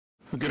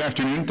Good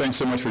afternoon. Thanks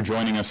so much for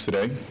joining us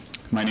today.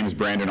 My name is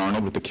Brandon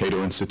Arnold with the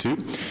Cato Institute,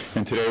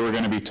 and today we're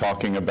going to be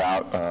talking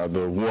about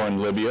the war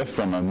in Libya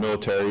from a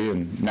military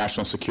and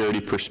national security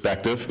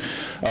perspective.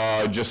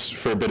 Just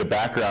for a bit of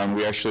background,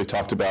 we actually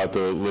talked about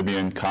the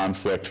Libyan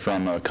conflict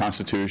from a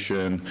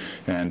constitution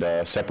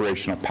and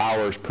separation of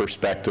powers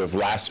perspective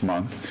last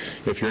month.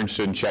 If you're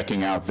interested in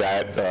checking out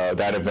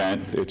that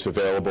event, it's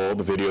available.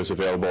 The video is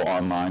available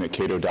online at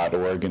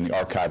cato.org in the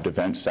archived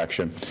events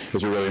section. It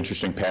was a really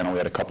interesting panel. We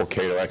had a couple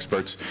Cato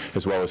experts,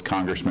 as well as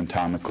Congressman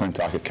Tom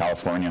McClintock of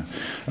California,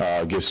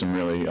 give some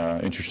really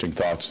interesting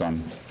thoughts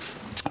on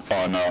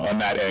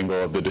that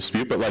angle of the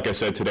dispute. But like I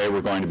said, today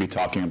we're going to be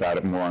talking about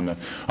it more on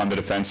the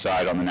defense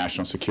side, on the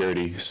national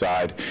security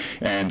side.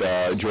 And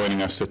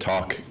joining us to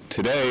talk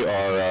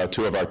today are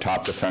two of our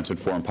top defense and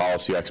foreign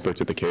policy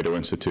experts at the Cato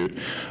Institute.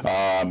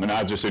 And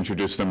I'll just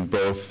introduce them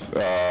both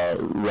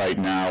right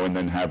now and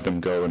then have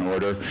them go in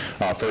order.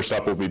 First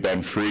up will be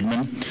Ben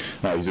Friedman.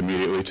 He's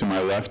immediately to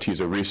my left.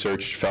 He's a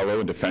research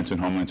fellow in defense and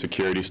homeland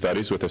security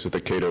studies with us at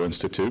the Cato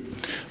Institute.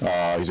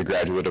 He's a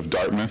graduate of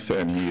Dartmouth,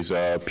 and he's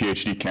a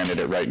PhD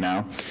candidate right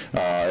now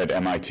at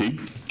MIT.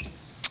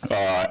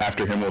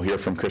 After him, we'll hear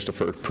from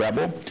Christopher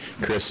Preble.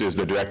 Chris is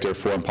the Director of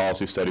Foreign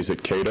Policy Studies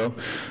at Cato.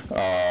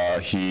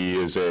 He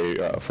is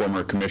a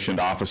former commissioned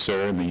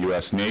officer in the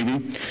U.S.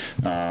 Navy,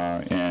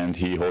 and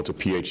he holds a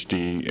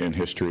PhD in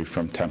history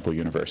from Temple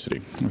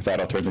University. With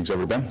that, I'll turn things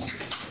over to Ben.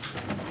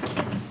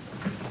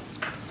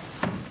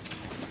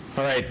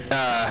 All right,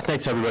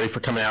 thanks everybody for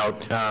coming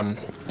out. I'm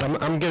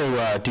going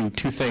to do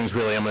two things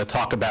really. I'm going to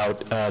talk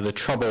about the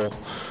trouble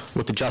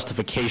with the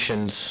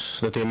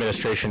justifications that the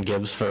administration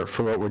gives for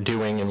what we're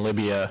doing in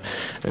Libya,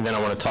 and then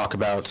I want to talk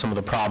about some of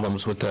the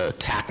problems with the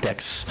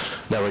tactics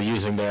that we're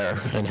using there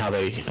and how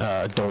they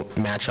don't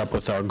match up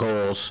with our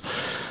goals.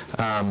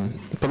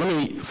 But let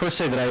me first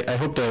say that I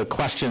hope the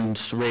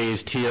questions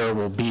raised here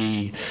will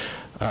be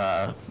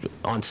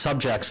on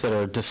subjects that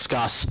are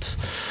discussed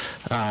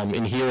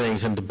in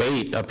hearings and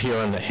debate up here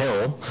on the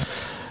Hill.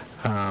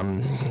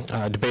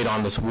 Debate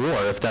on this war,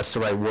 if that's the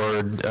right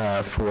word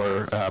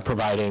for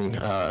providing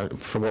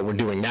for what we're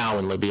doing now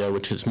in Libya,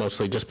 which is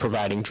mostly just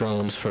providing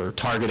drones for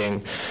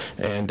targeting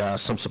and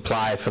some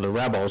supply for the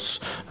rebels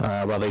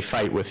while they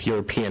fight with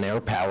European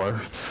air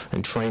power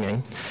and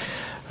training.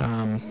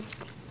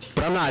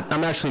 But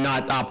I'm actually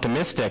not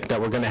optimistic that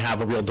we're going to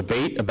have a real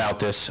debate about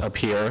this up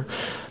here,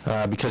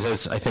 because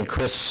as I think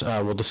Chris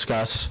will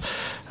discuss,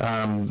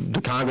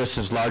 the Congress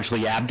has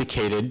largely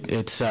abdicated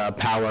its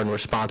power and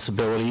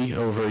responsibility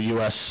over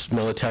U.S.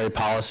 military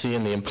policy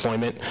and the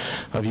employment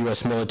of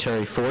U.S.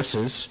 military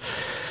forces.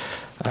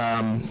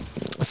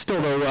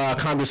 Still, though,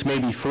 Congress may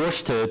be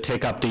forced to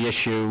take up the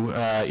issue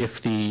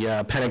if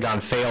the Pentagon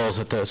fails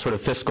at the sort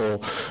of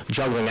fiscal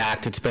juggling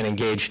act it's been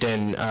engaged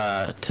in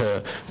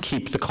to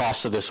keep the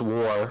cost of this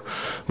war,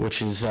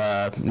 which is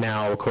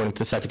now, according to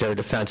the Secretary of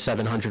Defense,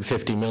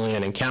 $750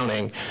 million and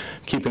counting,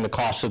 keeping the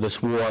cost of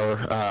this war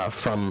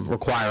from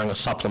requiring a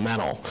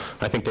supplemental.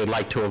 I think they'd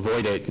like to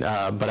avoid it,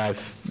 but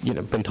I've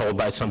been told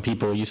by some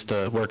people who used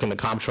to work in the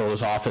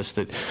comptroller's office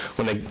that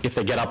if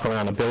they get up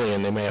around $1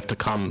 billion, they may have to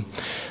come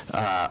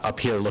up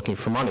here looking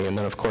for money, and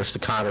then of course the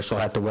Congress will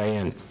have to weigh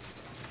in.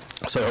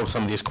 So I hope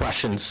some of these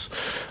questions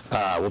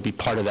will be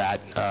part of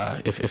that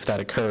if that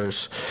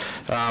occurs.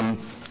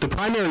 The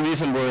primary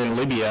reason we're in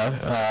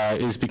Libya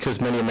is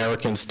because many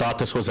Americans thought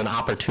this was an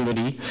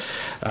opportunity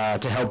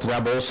to help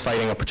rebels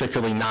fighting a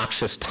particularly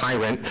noxious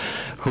tyrant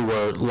who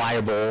were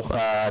liable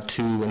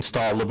to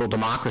install liberal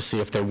democracy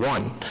if they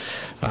won.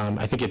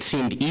 I think it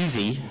seemed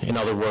easy, in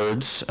other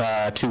words,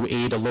 to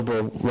aid a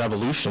liberal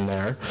revolution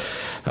there.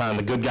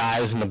 The good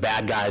guys and the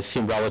bad guys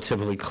seem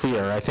relatively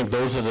clear. I think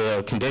those are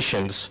the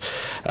conditions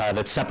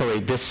that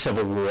separate this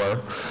civil war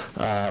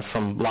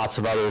from lots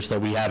of others that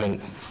we haven't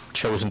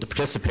chosen to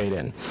participate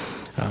in.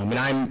 And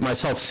I'm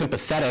myself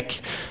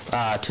sympathetic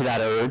to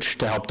that urge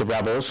to help the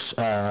rebels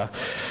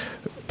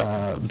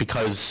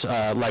because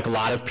like a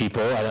lot of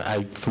people,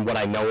 from what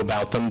I know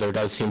about them, there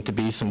does seem to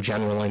be some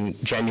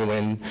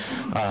genuine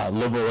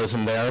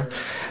liberalism there,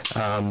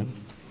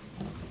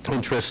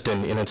 interest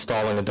in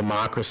installing a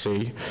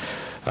democracy.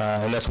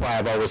 And that's why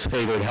I've always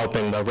favored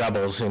helping the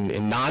rebels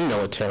in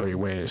non-military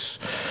ways.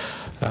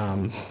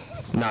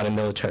 Not in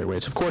military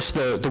ways. Of course,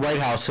 the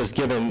White House has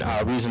given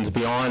reasons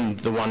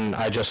beyond the one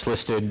I just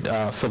listed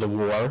for the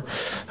war.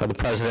 The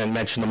President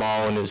mentioned them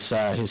all in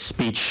his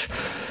speech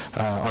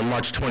on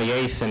March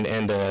 28th,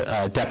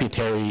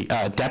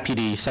 and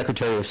Deputy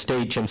Secretary of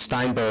State Jim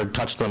Steinberg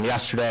touched on them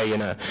yesterday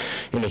in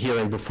a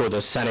hearing before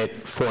the Senate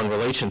Foreign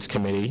Relations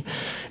Committee.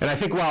 And I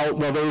think while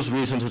those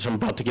reasons, which I'm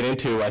about to get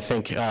into, I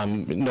think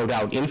no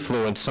doubt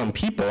influence some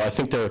people, I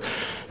think they're,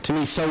 to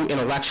me, so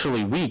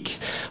intellectually weak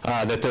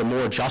that they're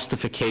more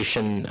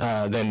justification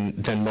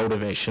than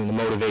motivation. The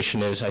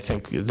motivation is, I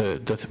think,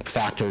 the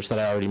factors that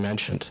I already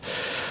mentioned.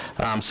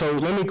 So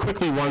let me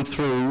quickly run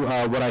through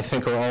what I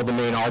think are all the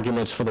main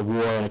arguments for the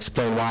war and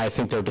explain why I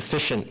think they're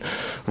deficient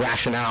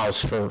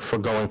rationales for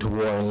going to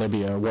war in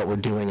Libya, or what we're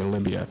doing in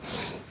Libya.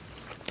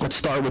 Let's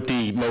start with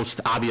the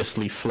most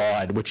obviously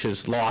flawed, which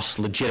is lost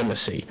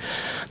legitimacy.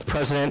 The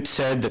president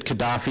said that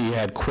Gaddafi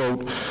had,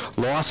 quote,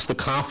 lost the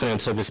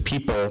confidence of his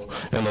people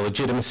and the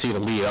legitimacy to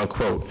lead,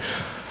 unquote.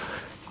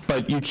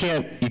 But you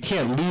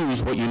can't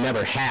lose what you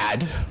never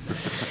had.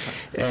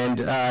 And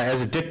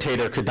as a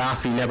dictator,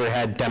 Gaddafi never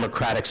had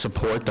democratic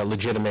support that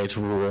legitimates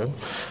rule.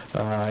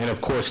 And of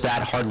course,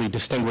 that hardly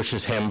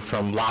distinguishes him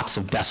from lots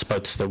of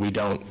despots that we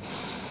don't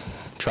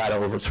try to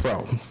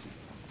overthrow.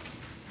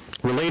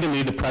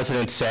 Relatedly, the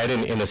president said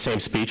in the same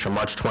speech on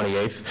March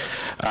 28th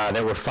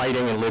that we're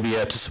fighting in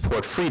Libya to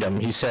support freedom.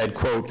 He said,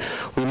 quote,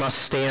 we must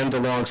stand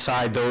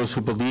alongside those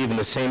who believe in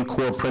the same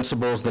core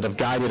principles that have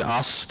guided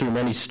us through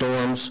many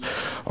storms,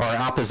 our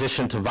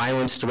opposition to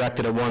violence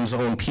directed at one's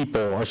own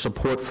people, our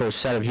support for a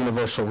set of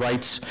universal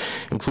rights,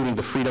 including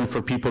the freedom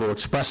for people to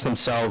express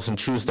themselves and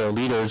choose their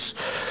leaders,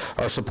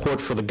 our support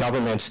for the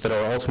governments that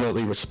are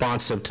ultimately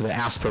responsive to the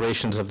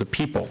aspirations of the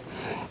people.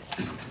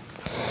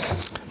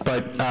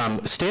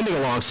 But standing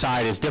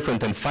alongside is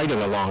different than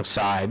fighting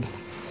alongside,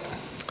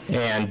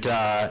 and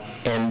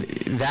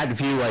that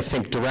view, I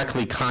think,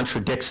 directly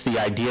contradicts the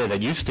idea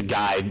that used to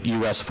guide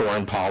U.S.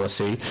 foreign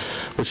policy,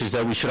 which is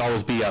that we should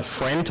always be a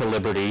friend to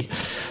liberty,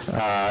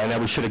 and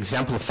that we should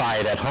exemplify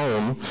it at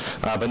home,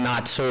 but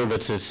not serve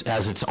as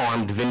its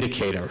armed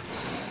vindicator.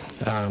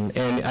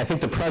 And I think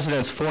the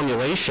president's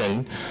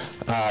formulation,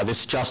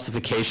 this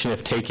justification,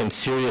 if taken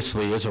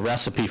seriously, is a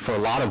recipe for a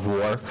lot of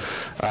war,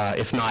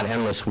 if not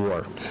endless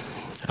war.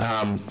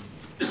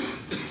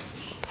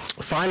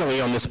 Finally,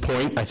 on this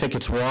point, I think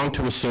it's wrong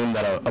to assume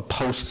that a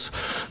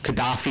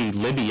post-Gaddafi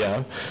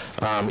Libya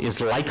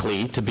is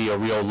likely to be a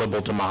real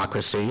liberal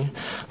democracy.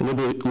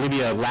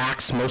 Libya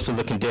lacks most of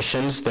the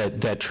conditions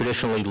that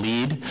traditionally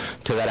lead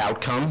to that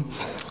outcome.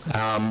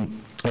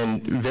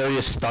 And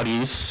various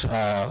studies,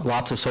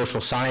 lots of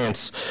social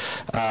science,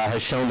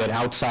 has shown that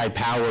outside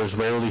powers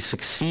rarely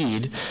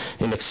succeed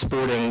in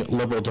exporting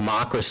liberal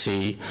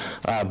democracy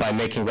by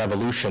making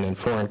revolution in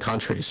foreign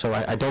countries. So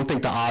I don't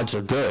think the odds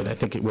are good. I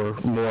think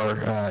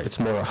it's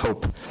more a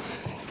hope.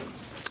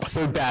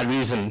 Third bad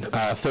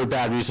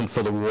reason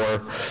for the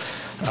war.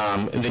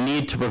 The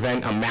need to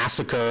prevent a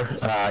massacre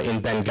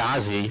in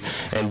Benghazi,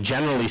 and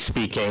generally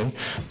speaking,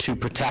 to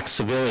protect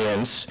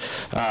civilians,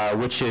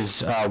 which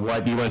is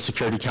what UN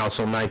Security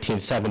Council in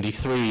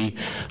 1973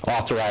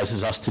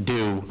 authorizes us to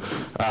do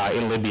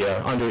in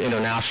Libya under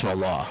international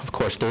law. Of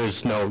course, there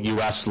is no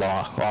U.S.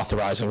 law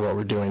authorizing what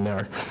we're doing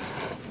there.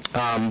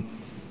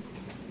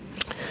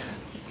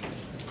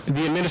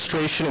 The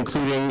administration,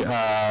 including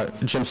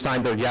Jim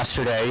Steinberg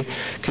yesterday,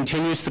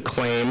 continues to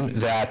claim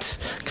that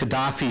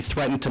Gaddafi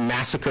threatened to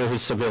massacre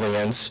his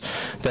civilians,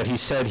 that he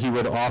said he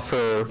would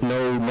offer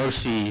no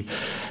mercy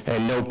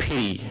and no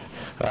pity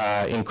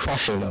in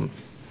crushing them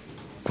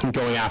and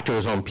going after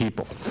his own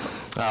people.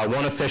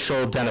 One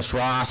official, Dennis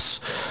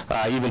Ross,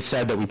 even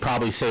said that we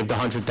probably saved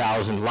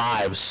 100,000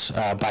 lives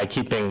by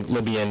keeping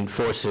Libyan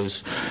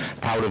forces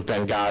out of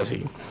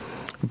Benghazi.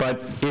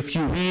 But if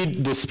you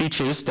read the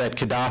speeches that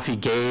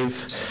Gaddafi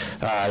gave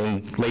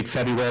in late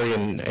February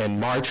and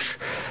March,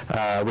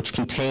 which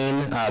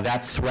contain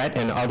that threat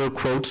and other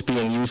quotes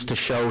being used to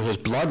show his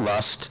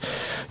bloodlust,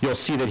 you'll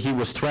see that he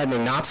was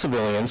threatening not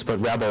civilians but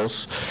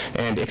rebels,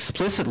 and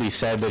explicitly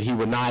said that he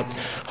would not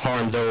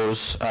harm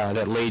those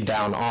that laid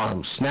down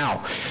arms.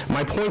 Now,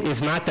 my point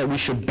is not that we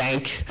should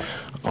bank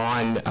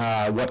on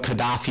what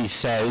Gaddafi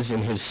says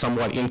in his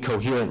somewhat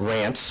incoherent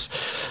rants,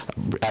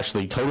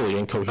 actually totally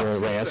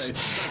incoherent rants,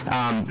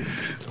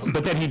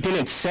 but that he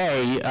didn't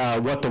say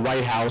what the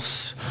White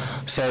House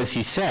says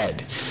he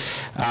said.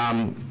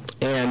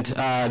 And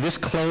this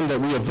claim that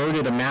we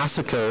averted a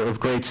massacre of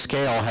great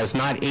scale has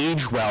not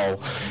aged well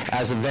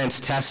as events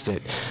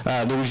tested.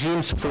 The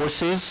regime's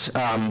forces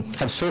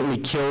have certainly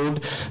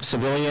killed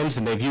civilians,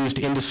 and they've used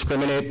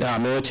indiscriminate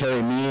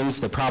military means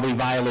that probably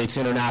violates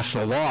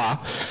international law.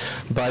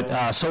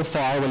 But so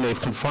far, when they've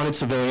confronted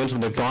civilians,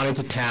 when they've gone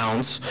into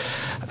towns,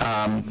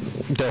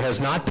 there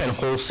has not been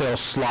wholesale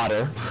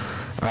slaughter,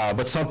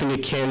 but something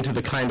akin to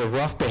the kind of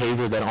rough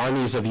behavior that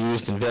armies have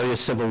used in various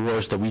civil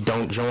wars that we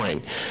don't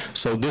join.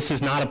 So this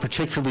is not a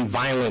particularly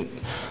violent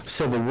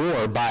civil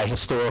war by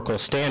historical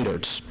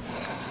standards.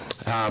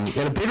 And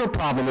a bigger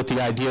problem with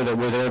the idea that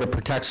we're there to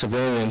protect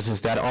civilians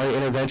is that our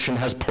intervention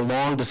has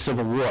prolonged a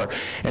civil war.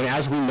 And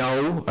as we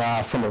know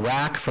from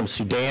Iraq, from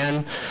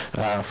Sudan,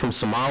 from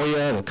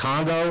Somalia and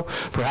Congo,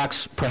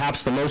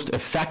 perhaps the most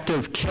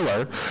effective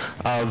killer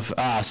of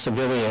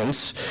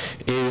civilians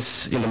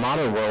is, in the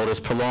modern world, is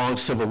prolonged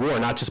civil war,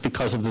 not just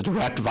because of the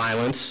direct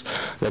violence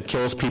that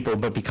kills people,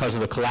 but because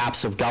of the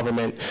collapse of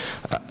government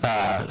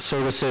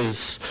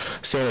services,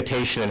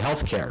 sanitation, and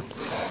health care.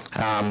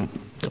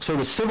 So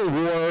the civil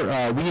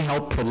war we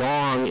helped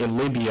prolong in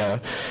Libya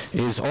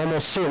is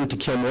almost certain to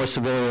kill more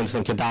civilians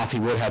than Gaddafi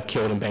would have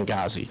killed in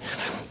Benghazi.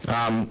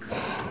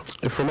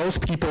 For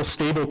most people,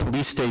 stable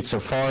police states are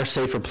far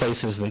safer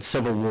places than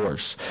civil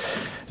wars.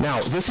 Now,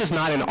 this is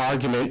not an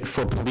argument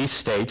for police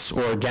states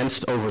or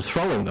against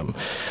overthrowing them,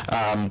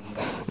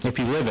 if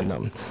you live in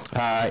them.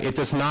 It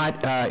does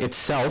not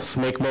itself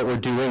make what we're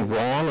doing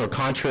wrong or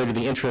contrary to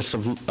the interests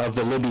of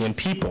the Libyan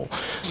people,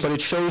 but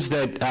it shows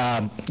that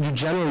you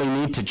generally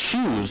need to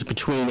choose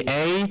between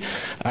A,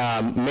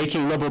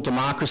 making liberal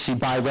democracy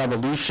by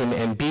revolution,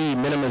 and B,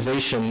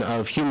 minimization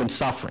of human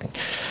suffering.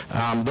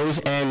 Those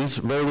ends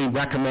rarely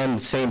recommend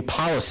the same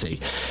policy,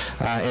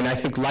 and I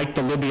think like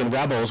the Libyan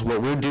rebels,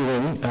 what we're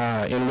doing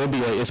in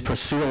Libya is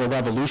pursuing a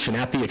revolution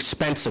at the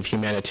expense of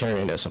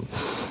humanitarianism.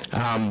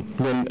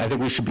 When I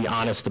think we should be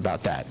honest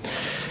about that.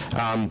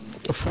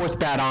 A fourth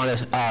bad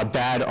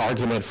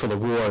argument for the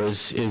war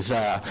is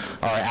our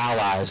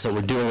allies, that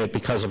we're doing it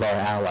because of our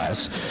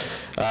allies.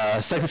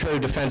 Secretary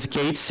of Defense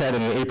Gates said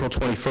in an April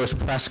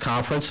 21st press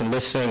conference,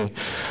 enlisting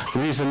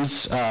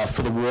reasons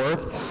for the war,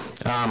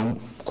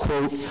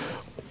 quote,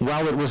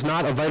 "While it was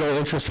not a vital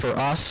interest for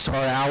us,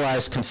 our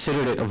allies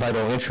considered it a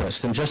vital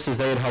interest. And just as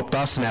they had helped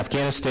us in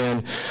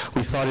Afghanistan,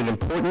 we thought it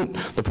important,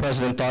 the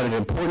President thought it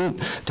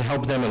important, to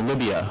help them in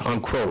Libya,"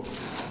 unquote.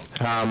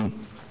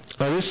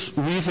 This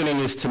reasoning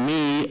is, to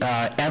me,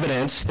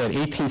 evidence that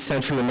 18th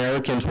century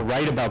Americans were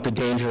right about the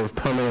danger of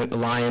permanent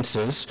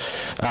alliances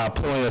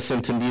pulling us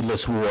into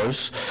needless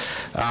wars.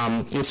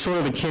 It's sort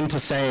of akin to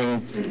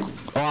saying,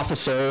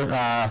 "Officer,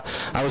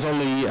 I was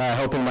only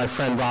helping my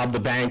friend rob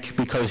the bank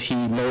because he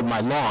mowed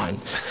my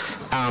lawn."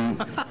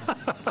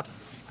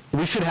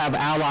 We should have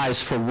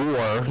allies for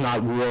war,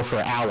 not war for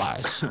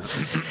allies.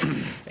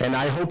 And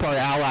I hope our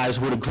allies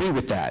would agree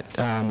with that.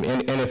 And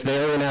if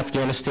they're in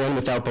Afghanistan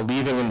without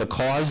believing in the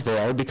cause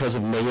there because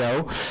of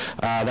NATO,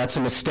 that's a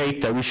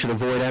mistake that we should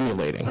avoid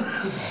emulating.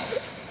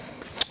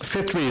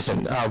 Fifth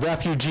reason,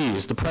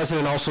 refugees. The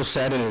President also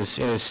said in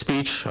his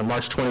speech on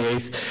March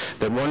 28th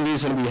that one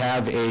reason we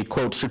have a,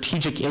 quote,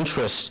 strategic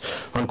interest,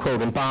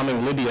 unquote, in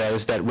bombing Libya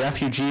is that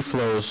refugee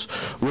flows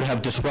would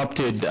have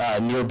disrupted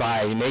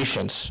nearby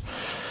nations.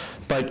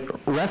 But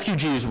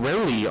refugees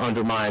rarely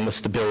undermine the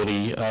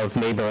stability of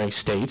neighboring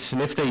states,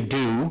 and if they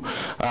do,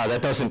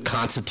 that doesn't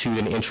constitute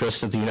an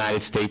interest of the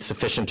United States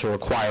sufficient to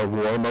require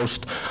war.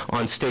 Most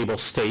unstable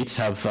states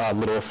have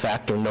little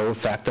effect or no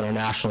effect on our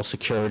national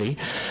security.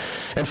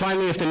 And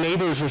finally, if the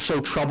neighbors are so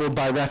troubled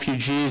by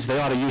refugees, they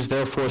ought to use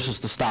their forces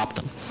to stop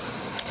them.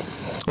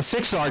 The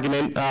sixth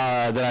argument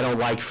that I don't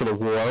like for the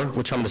war,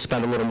 which I'm going to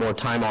spend a little more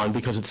time on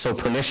because it's so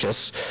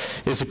pernicious,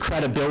 is a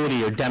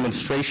credibility or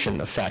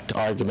demonstration effect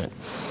argument.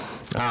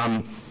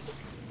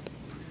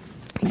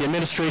 The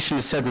administration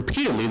has said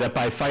repeatedly that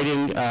by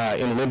fighting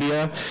in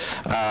Libya,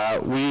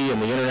 we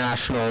and the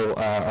international,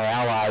 our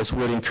allies,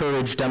 would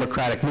encourage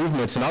democratic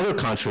movements in other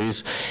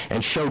countries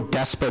and show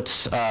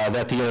despots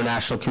that the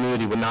international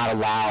community would not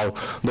allow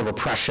the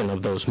repression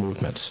of those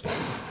movements.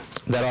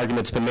 That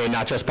argument's been made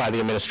not just by the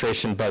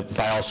administration, but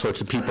by all sorts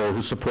of people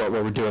who support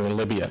what we're doing in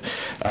Libya.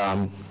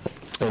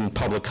 In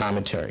public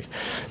commentary.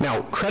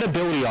 Now,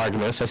 credibility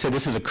arguments, I say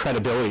this is a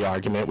credibility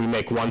argument. We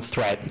make one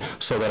threat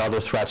so that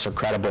other threats are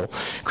credible.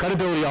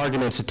 Credibility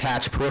arguments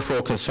attach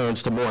peripheral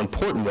concerns to more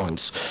important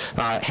ones,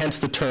 hence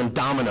the term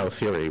domino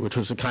theory, which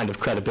was a kind of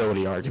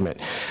credibility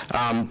argument.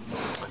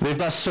 They've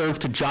thus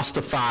served to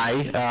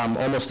justify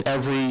almost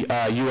every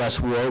U.S.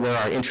 war where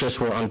our interests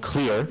were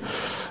unclear.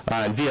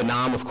 In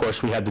Vietnam, of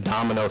course, we had the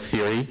domino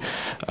theory.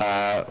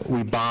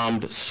 We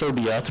bombed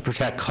Serbia to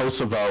protect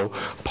Kosovo,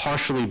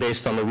 partially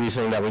based on the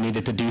reasoning that we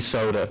needed to do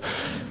so to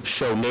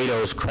show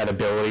NATO's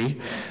credibility.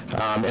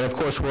 And of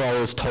course, we're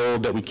always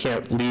told that we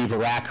can't leave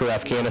Iraq or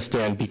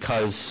Afghanistan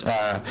because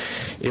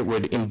it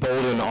would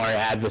embolden our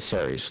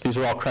adversaries. These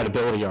are all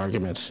credibility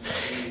arguments.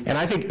 And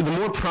I think the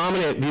more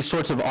prominent these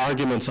sorts of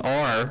arguments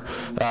are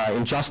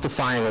in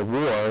justifying a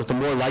war, the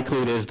more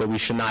likely it is that we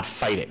should not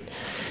fight it.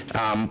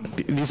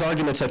 These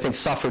arguments, I think,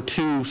 suffer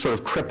two sort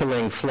of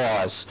crippling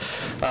flaws.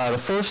 The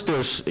first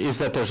is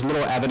that there's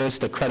little evidence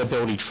that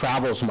credibility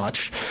travels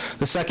much.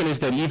 The second is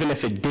that even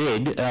if it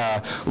did,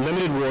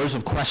 limited wars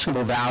of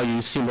questionable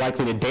value seem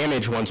likely to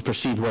damage one's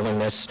perceived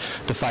willingness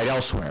to fight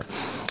elsewhere.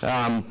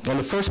 On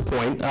the first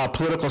point,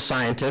 political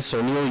scientists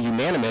are nearly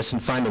unanimous in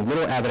finding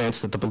little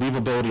evidence that the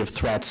believability of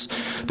threats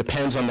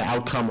depends on the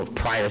outcome of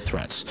prior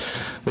threats.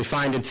 They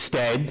find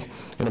instead,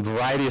 in a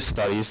variety of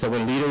studies, that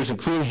when leaders,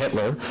 including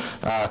Hitler,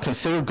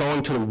 considered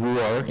going to the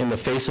war in the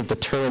face of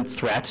deterrent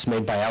threats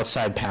made by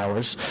outside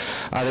powers,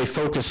 they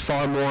focus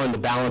far more on the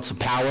balance of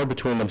power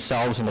between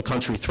themselves and the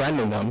country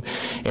threatening them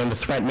and the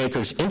threat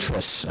maker's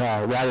interests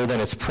rather than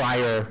its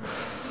prior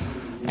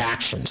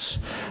actions.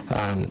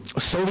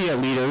 Soviet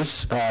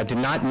leaders did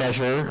not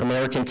measure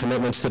American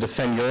commitments to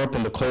defend Europe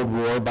in the Cold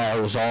War by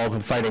our resolve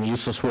in fighting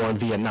useless war in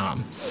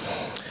Vietnam.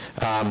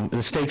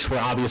 The stakes were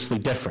obviously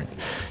different.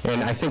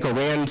 And I think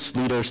Iran's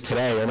leaders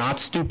today are not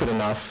stupid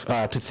enough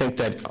to think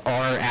that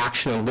our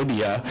action in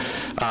Libya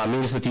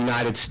means that the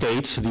United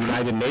States or the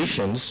United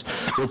Nations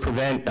will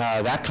prevent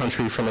that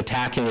country from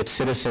attacking its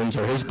citizens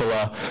or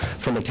Hezbollah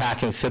from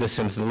attacking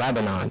citizens in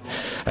Lebanon.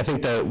 I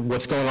think that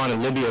what's going on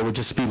in Libya would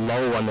just be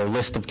low on their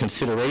list of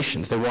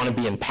considerations. They want to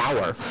be in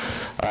power,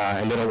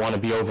 and they don't want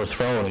to be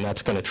overthrown, and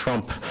that's going to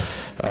trump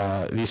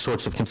these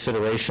sorts of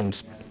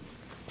considerations.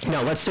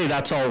 Now, let's say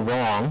that's all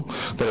wrong,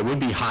 that it would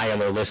be high on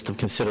their list of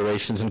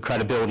considerations and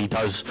credibility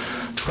does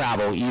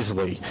travel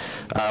easily.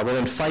 Well,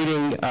 then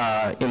fighting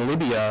in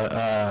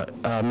Libya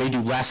may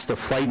do less to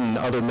frighten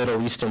other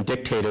Middle Eastern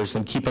dictators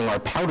than keeping our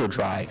powder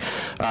dry.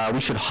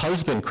 We should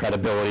husband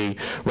credibility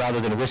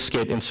rather than risk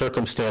it in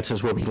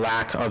circumstances where we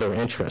lack other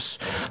interests.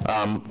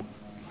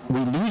 We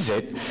lose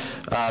it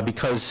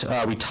because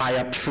we tie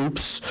up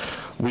troops,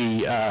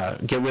 we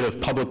get rid of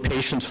public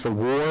patience for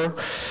war,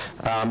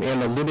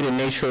 and the limited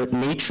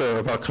nature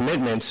of our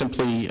commitment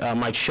simply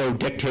might show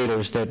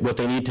dictators that what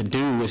they need to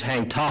do is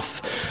hang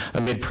tough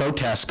amid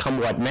protests, come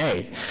what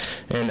may.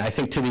 And I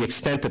think to the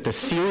extent that the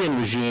Syrian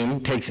regime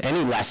takes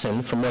any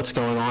lesson from what's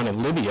going on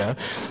in Libya,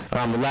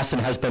 the lesson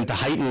has been to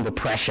heighten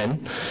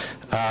repression,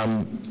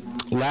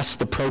 lest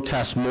the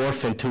protests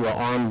morph into an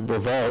armed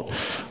revolt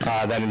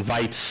that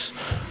invites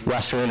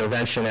Western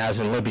intervention as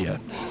in Libya.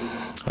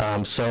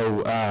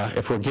 So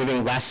if we're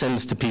giving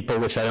lessons to people,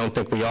 which I don't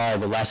think we are,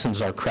 the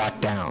lessons are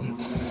cracked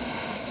down.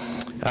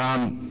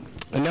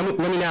 And let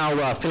me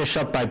now finish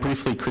up by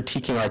briefly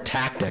critiquing our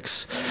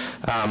tactics.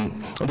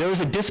 There is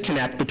a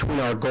disconnect between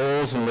our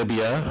goals in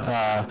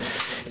Libya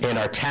and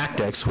our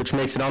tactics, which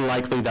makes it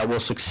unlikely that we'll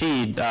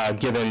succeed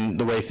given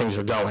the way things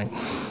are going.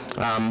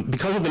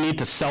 Because of the need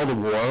to sell the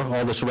war,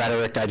 all this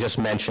rhetoric I just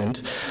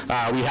mentioned,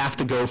 we have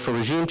to go for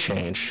regime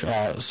change.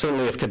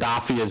 Certainly if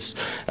Gaddafi is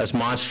as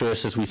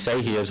monstrous as we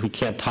say he is, we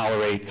can't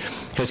tolerate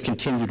his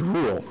continued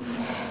rule.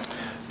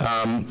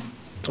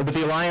 But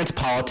the alliance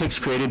politics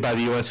created by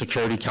the UN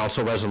Security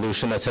Council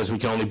resolution that says we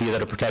can only be there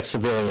to protect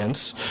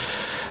civilians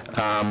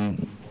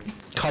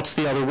cuts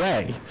the other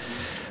way.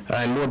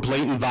 And more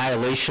blatant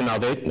violation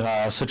of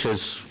it, such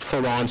as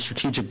full-on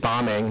strategic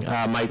bombing,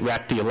 might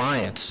wreck the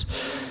alliance.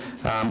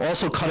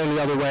 Also cutting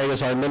the other way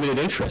is our limited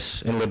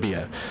interests in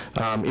Libya.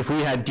 If we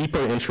had deeper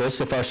interests,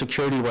 if our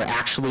security were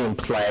actually in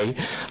play,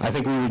 I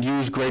think we would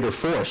use greater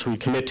force. We'd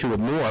commit to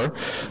it more,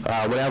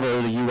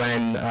 whatever the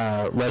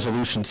UN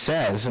resolution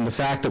says. And the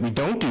fact that we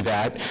don't do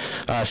that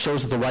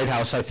shows that the White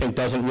House, I think,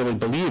 doesn't really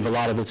believe a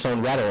lot of its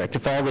own rhetoric.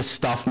 If all this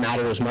stuff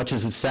mattered as much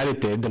as it said it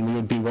did, then we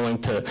would be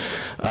willing to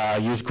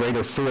use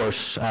greater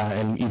force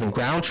and even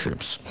ground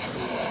troops.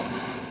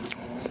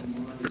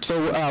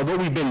 So what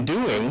we've been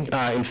doing,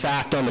 in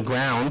fact, on the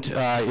ground,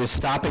 is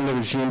stopping the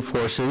regime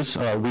forces,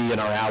 we and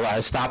our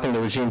allies, stopping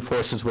the regime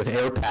forces with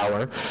air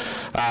power,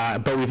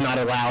 but we've not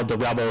allowed the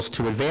rebels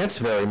to advance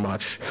very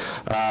much.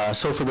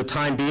 So for the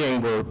time being,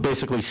 we're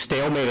basically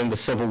stalemating the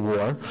civil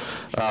war,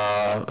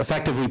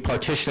 effectively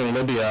partitioning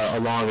Libya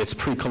along its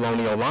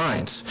pre-colonial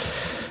lines.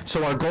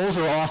 So our goals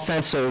are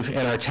offensive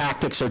and our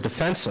tactics are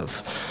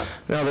defensive.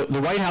 Now,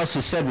 the White House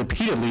has said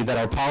repeatedly that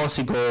our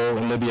policy goal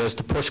in Libya is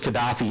to push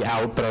Gaddafi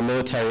out, but our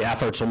military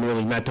efforts are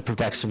merely meant to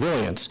protect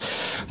civilians.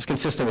 It's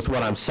consistent with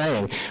what I'm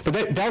saying.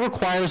 But that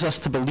requires us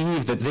to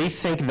believe that they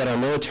think that our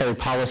military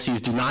policies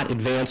do not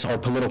advance our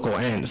political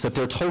ends, that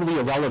they're totally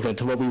irrelevant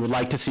to what we would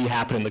like to see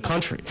happen in the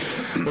country,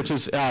 which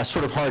is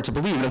sort of hard to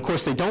believe. And of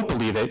course, they don't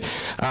believe it,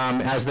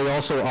 as they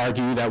also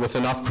argue that with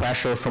enough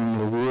pressure from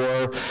the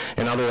war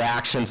and other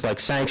actions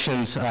like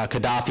sanctions,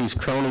 Gaddafi's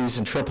cronies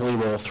in Tripoli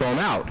will throw him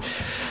out.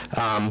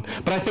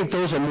 But I think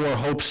those are more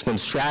hopes than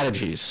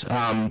strategies.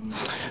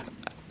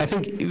 I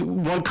think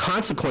one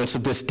consequence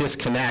of this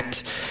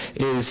disconnect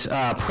is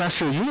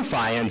pressure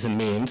unify ends and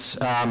means,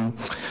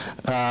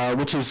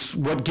 which is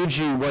what gives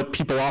you what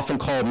people often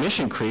call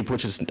mission creep,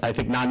 which is, I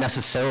think, not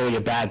necessarily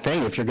a bad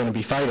thing if you're going to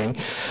be fighting.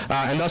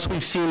 And thus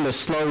we've seen the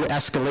slow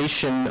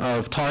escalation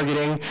of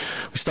targeting.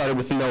 We started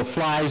with the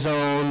no-fly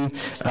zone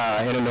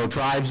and a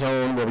no-drive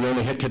zone, where we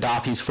only hit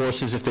Gaddafi's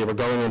forces if they were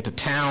going into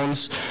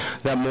towns.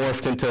 That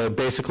morphed into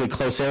basically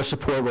close air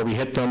support, where we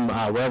hit them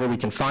wherever we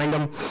can find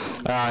them.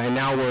 And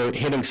now we're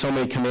hitting so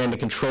many command and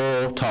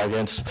control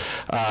targets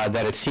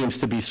that it seems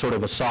to be sort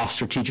of a soft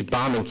strategic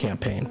bombing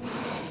campaign.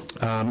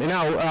 And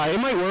now, it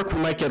might work. We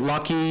might get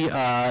lucky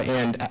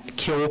and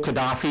kill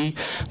Gaddafi.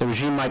 The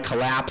regime might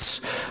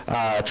collapse.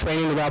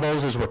 Training the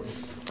rebels,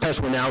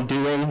 as we're now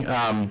doing,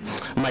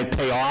 might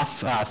pay off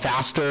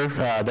faster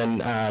than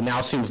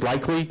now seems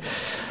likely.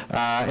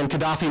 And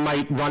Gaddafi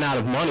might run out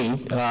of money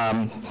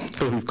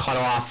because we've cut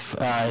off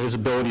his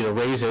ability to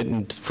raise it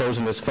and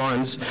frozen his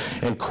funds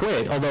and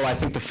quit, although I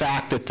think the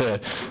fact that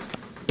the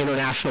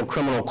International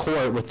Criminal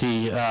Court, with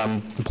the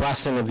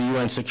blessing of the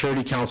UN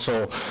Security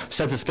Council,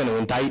 says it's going to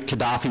indict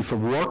Gaddafi for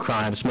war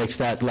crimes makes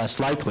that less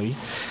likely.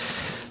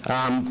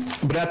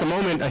 But at the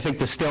moment, I think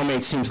the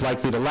stalemate seems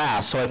likely to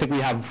last. So I think we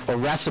have a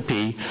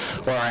recipe,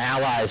 or our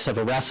allies have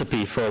a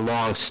recipe for a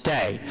long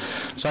stay.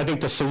 So I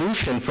think the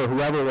solution for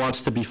whoever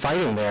wants to be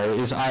fighting there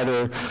is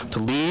either to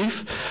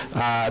leave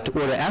or to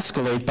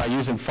escalate by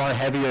using far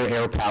heavier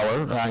air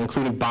power,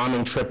 including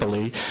bombing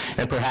Tripoli,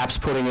 and perhaps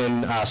putting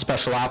in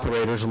special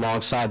operators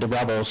alongside the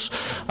rebels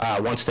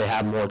once they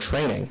have more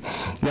training.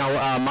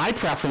 Now, my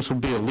preference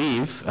would be to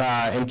leave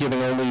and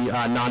giving only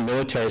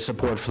non-military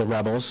support for the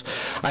rebels.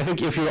 I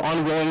think if you're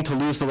unwilling to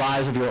lose the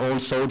lives of your own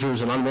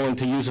soldiers and unwilling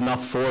to use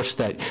enough force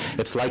that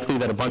it's likely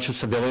that a bunch of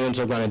civilians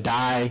are going to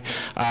die,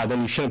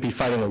 then you shouldn't be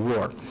fighting a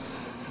war.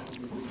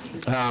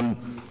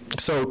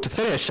 So to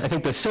finish, I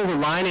think the silver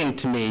lining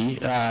to me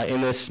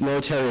in this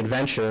military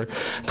adventure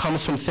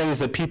comes from things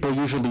that people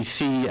usually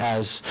see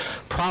as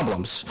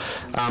problems.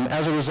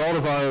 As a result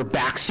of our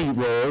backseat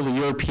role, the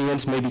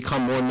Europeans may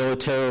become more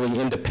militarily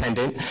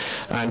independent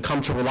and come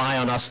to rely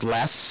on us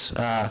less.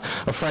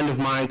 A friend of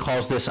mine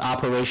calls this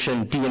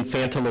Operation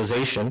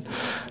De-infantilization,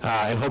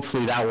 and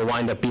hopefully that will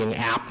wind up being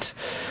apt.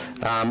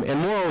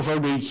 And moreover,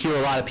 we hear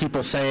a lot of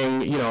people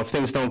saying, you know, if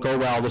things don't go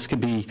well, this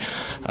could be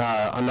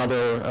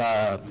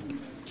another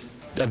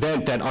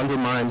event that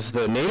undermines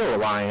the NATO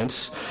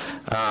alliance,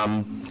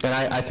 and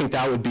I think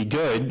that would be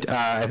good.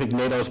 I think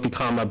NATO's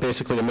become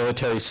basically a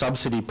military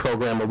subsidy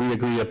program where we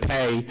agree to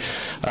pay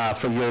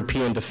for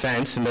European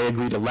defense, and they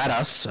agree to let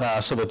us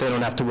so that they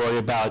don't have to worry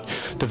about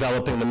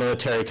developing the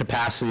military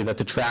capacity that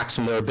detracts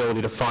from their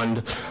ability to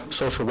fund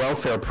social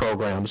welfare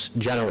programs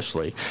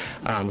generously.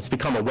 It's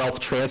become a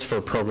wealth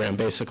transfer program,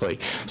 basically.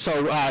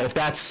 So if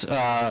that's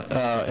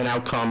an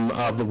outcome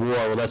of the war,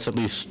 well, that's at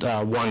least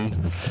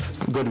one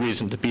good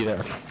reason to be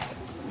there.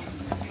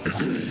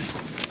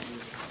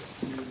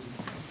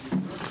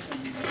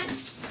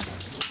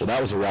 Well,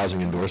 that was a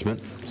rousing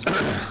endorsement.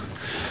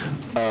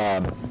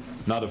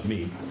 Not of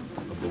me,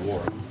 of the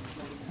war.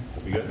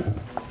 We good?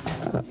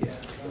 Yeah.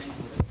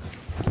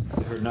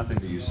 I heard nothing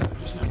that you said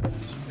just now.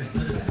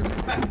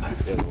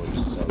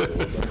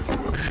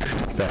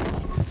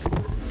 Thanks.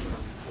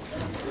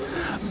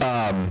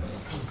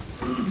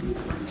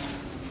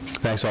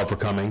 Thanks all for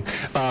coming.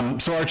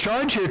 So our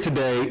charge here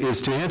today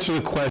is to answer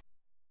the question,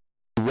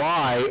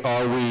 why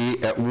are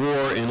we at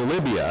war in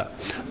Libya?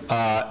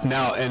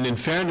 Now, and in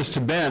fairness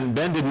to Ben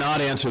did not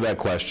answer that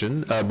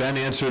question. Ben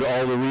answered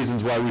all the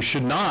reasons why we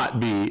should not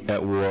be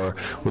at war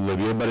with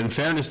Libya, but in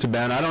fairness to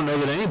Ben, I don't know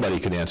that anybody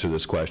can answer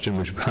this question,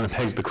 which kind of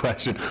begs the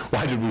question,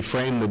 why did we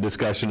frame the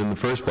discussion in the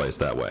first place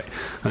that way?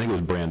 I think it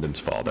was Brandon's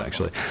fault,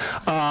 actually.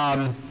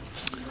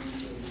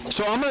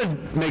 So I'm going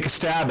to make a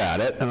stab at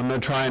it, and I'm going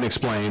to try and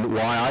explain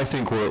why I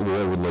think we're at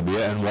war with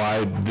Libya and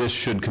why this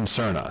should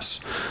concern us.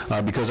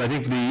 Because I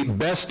think the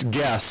best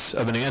guess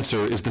of an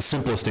answer is the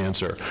simplest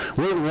answer.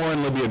 We're at war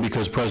in Libya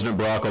because President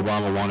Barack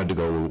Obama wanted to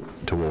go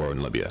to war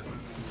in Libya.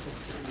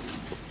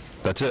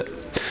 That's it.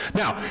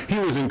 Now, he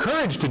was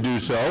encouraged to do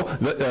so.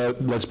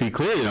 Let's be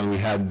clear, you know, we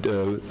had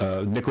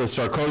Nicolas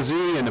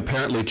Sarkozy and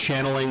apparently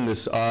channeling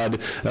this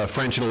odd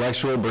French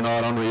intellectual,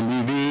 Bernard-Henri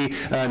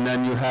Lévy, and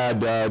then you had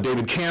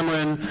David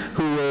Cameron,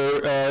 who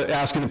were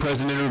asking the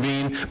president to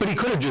intervene, but he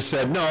could have just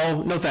said,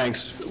 no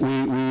thanks,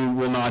 we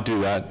will not do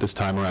that this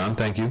time around,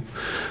 thank you.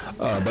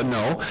 But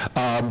no.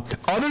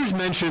 Others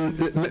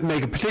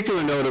make a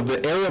particular note of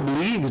the Arab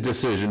League's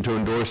decision to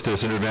endorse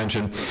this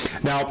intervention.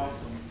 Now,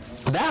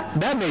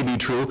 that may be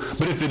true,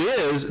 but if it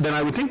is, then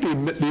I would think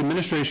the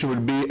administration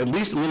would be at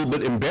least a little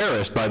bit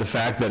embarrassed by the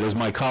fact that, as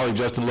my colleague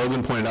Justin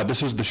Logan pointed out,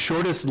 this was the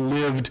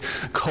shortest-lived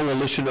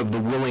coalition of the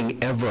willing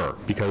ever,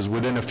 because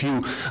within a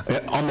few,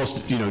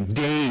 almost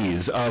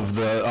days of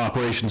the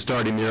operation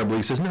starting, the Arab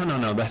League says,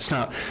 no, that's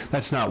not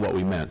what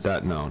we meant.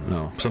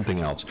 No, something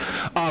else.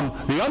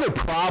 The other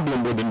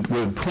problem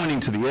with pointing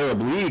to the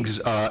Arab League's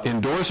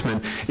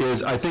endorsement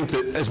is, I think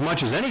that as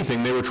much as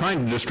anything, they were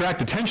trying to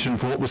distract attention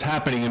from what was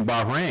happening in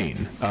Bahrain.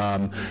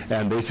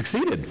 And they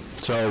succeeded.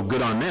 So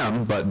good on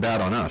them, but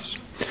bad on us.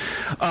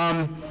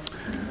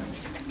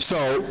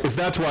 So if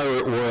that's why we're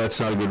at war, that's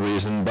not a good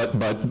reason, but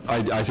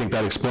I think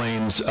that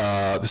explains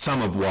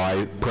some of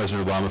why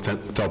President Obama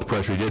felt the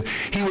pressure he did.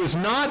 He was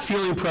not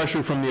feeling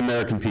pressure from the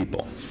American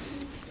people.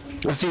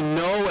 I've seen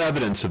no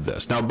evidence of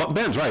this. Now,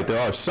 Ben's right, there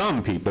are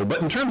some people,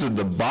 but in terms of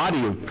the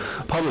body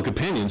of public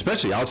opinion,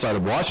 especially outside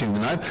of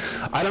Washington,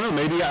 I don't know,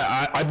 maybe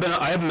I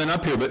haven't been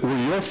up here, but were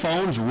your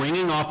phones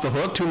ringing off the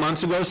hook 2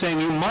 months ago saying,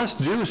 you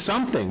must do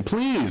something,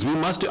 please, we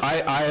must do,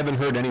 I haven't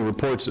heard any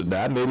reports of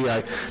that. Maybe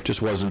I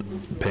just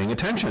wasn't paying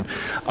attention.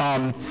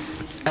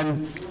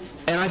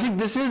 And I think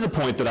this is a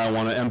point that I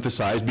want to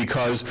emphasize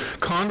because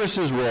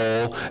Congress's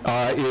role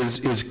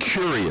is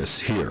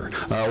curious here,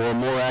 or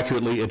more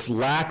accurately, its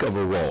lack of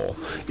a role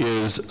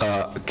is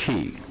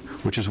key,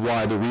 which is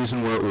why the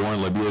reason we're at war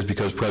in Libya is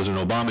because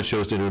President Obama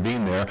chose to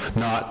intervene there,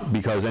 not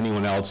because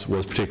anyone else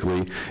was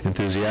particularly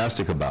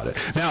enthusiastic about it.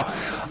 Now,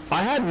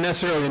 I hadn't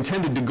necessarily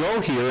intended to go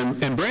here,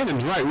 and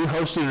Brandon's right, we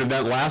hosted an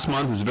event last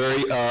month, it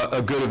was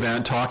a good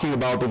event, talking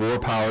about the war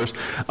powers,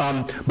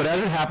 but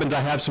as it happens,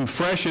 I have some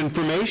fresh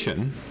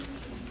information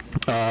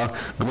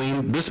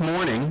gleaned this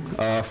morning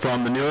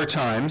from the New York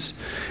Times,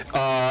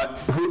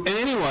 and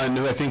anyone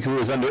who I think who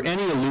is under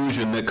any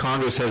illusion that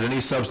Congress has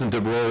any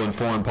substantive role in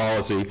foreign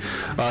policy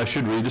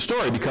should read the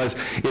story, because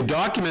it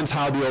documents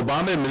how the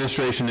Obama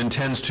administration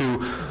intends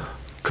to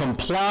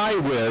comply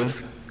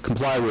with,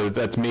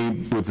 that's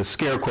me with the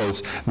scare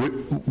quotes,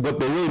 what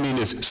they really mean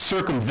is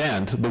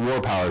circumvent the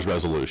War Powers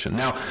Resolution.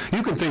 Now,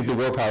 you can think the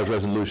War Powers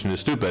Resolution is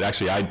stupid.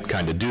 Actually, I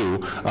kind of do.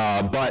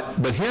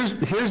 But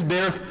here's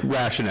their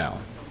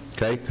rationale.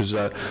 Okay, because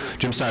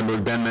Jim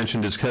Steinberg, Ben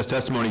mentioned his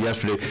testimony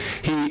yesterday.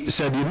 He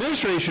said the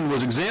administration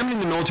was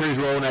examining the military's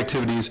role and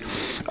activities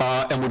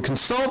and would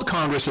consult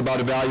Congress about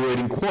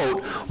evaluating,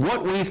 quote,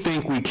 what we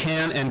think we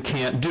can and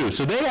can't do.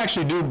 So they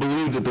actually do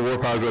believe that the War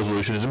Powers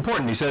Resolution is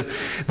important. He said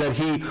that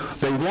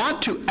they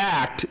want to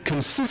act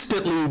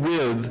consistently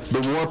with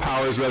the War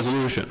Powers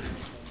Resolution,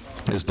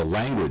 is the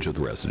language of the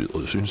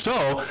resolution.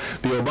 So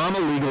the Obama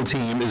legal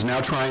team is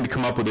now trying to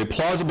come up with a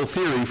plausible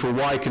theory for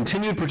why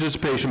continued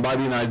participation by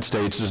the United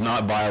States does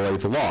not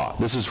violate the law.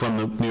 This is from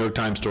the New York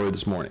Times story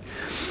this morning.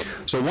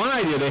 So one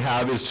idea they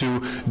have is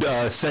to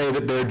say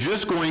that they're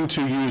just going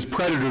to use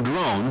Predator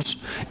drones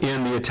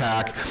in the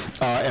attack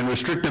and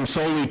restrict them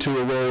solely to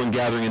a role in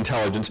gathering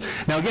intelligence.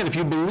 Now again, if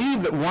you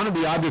believe that one of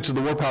the objects of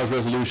the War Powers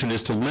Resolution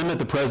is to limit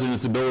the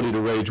president's ability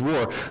to wage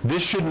war,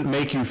 this shouldn't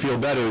make you feel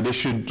better. This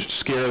should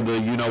scare the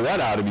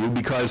you-know-what out of you,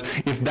 because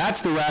if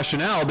that's the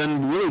rationale,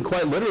 then really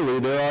quite literally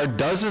there are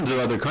dozens of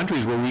other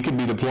countries where we could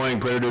be deploying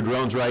Predator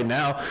drones right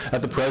now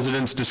at the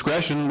president's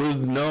discretion with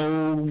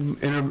no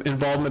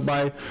involvement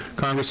by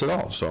Congress at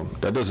all. So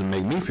that doesn't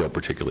make me feel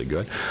particularly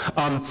good.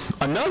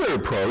 Another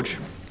approach,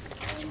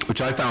 which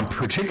I found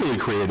particularly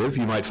creative,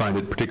 you might find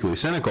it particularly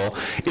cynical,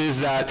 is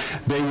that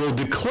they will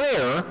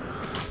declare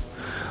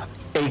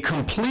a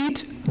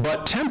complete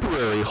but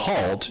temporary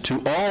halt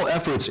to all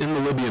efforts in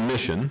the Libyan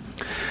mission,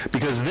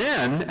 because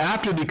then,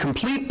 after the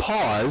complete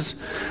pause,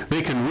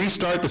 they can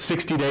restart the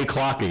 60-day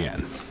clock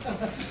again.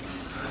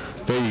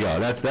 There you go.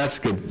 That's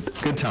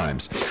good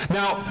times.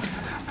 Now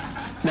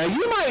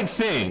you might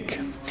think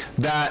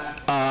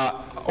that,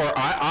 or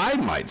I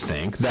might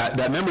think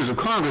that members of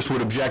Congress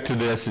would object to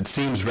this. It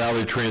seems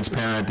rather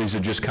transparent. These are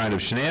just kind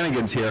of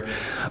shenanigans here,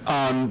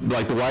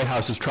 like the White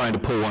House is trying to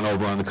pull one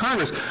over on the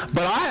Congress.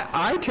 But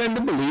I tend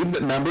to believe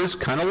that members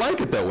kind of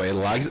like it that way.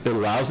 It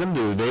allows them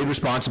to evade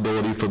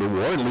responsibility for the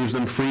war and leaves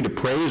them free to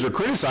praise or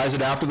criticize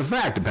it after the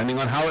fact, depending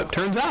on how it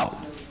turns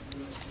out.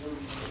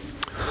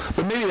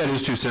 But maybe that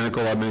is too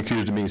cynical. I've been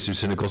accused of being too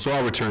cynical, so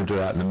I'll return to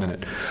that in a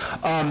minute.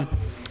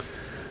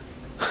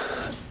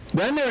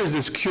 Then there is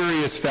this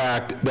curious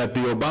fact that the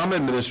Obama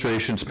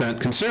administration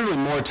spent considerably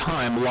more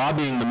time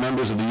lobbying the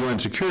members of the UN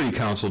Security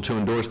Council to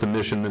endorse the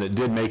mission than it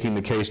did making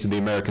the case to the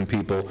American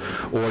people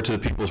or to the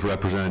people's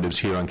representatives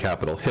here on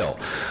Capitol Hill.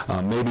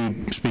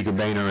 Maybe Speaker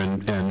Boehner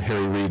and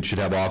Harry Reid should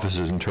have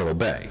offices in Turtle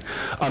Bay.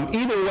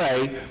 Either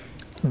way,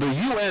 the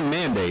UN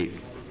mandate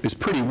is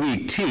pretty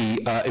weak tea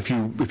if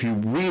you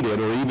read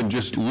it or even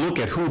just look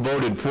at who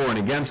voted for and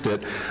against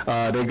it.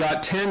 They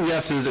got 10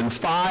 yeses and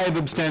 5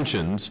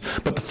 abstentions,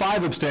 but the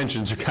 5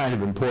 abstentions are kind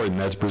of important.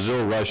 That's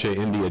Brazil, Russia,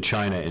 India,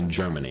 China, and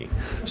Germany.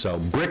 So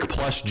BRIC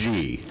plus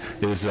G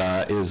is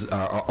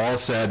all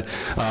said.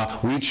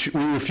 We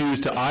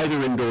refuse to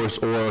either endorse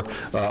or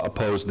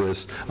oppose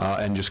this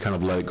and just kind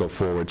of let it go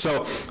forward.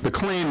 So the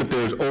claim that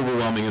there's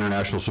overwhelming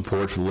international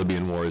support for the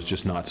Libyan war is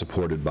just not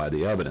supported by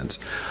the evidence.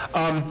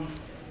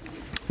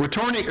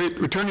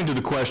 Returning to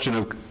the question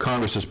of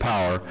Congress's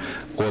power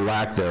or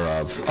lack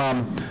thereof,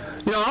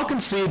 I'll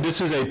concede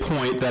this is a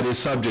point that is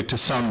subject to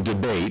some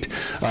debate.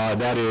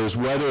 That is,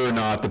 whether or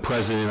not the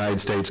President of the United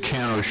States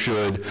can or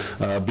should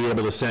be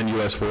able to send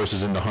U.S.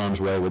 forces into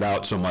harm's way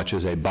without so much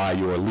as a by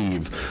your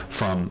leave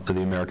from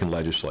the American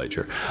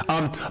legislature.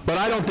 But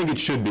I don't think it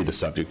should be the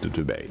subject of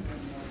debate.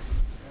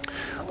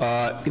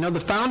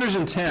 The founders'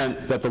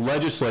 intent that the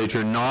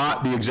legislature,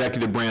 not the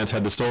executive branch,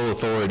 had the sole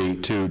authority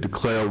to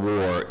declare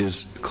war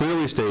is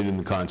clearly stated in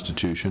the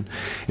Constitution,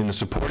 in the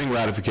supporting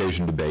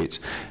ratification debates,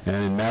 and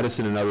in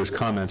Madison and others'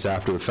 comments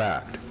after the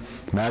fact.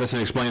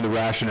 Madison explained the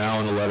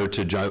rationale in a letter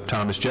to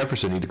Thomas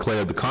Jefferson. He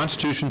declared, "The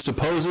Constitution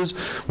supposes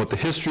what the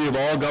history of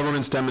all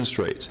governments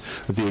demonstrates,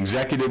 that the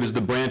executive is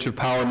the branch of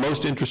power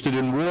most interested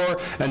in war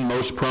and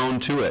most prone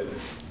to it.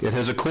 It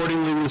has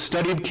accordingly, with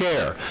studied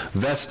care,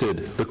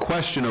 vested the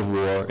question of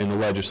war in the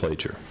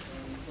legislature."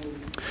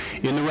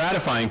 In the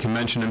ratifying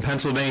convention in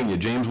Pennsylvania,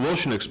 James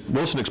Wilson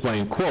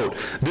explained, quote,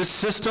 "This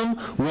system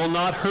will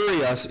not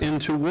hurry us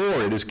into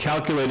war. It is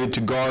calculated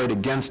to guard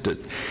against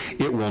it.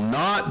 It will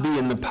not be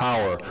in the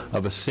power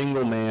of a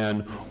single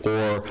man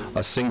or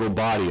a single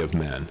body of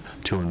men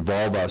to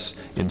involve us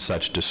in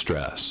such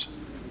distress."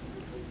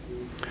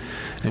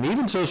 And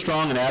even so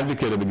strong an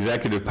advocate of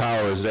executive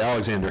power as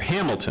Alexander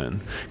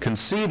Hamilton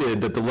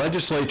conceded that the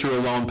legislature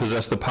alone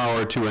possessed the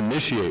power to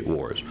initiate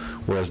wars,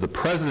 whereas the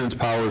president's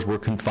powers were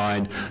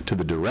confined to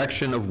the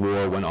direction of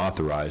war when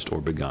authorized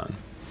or begun.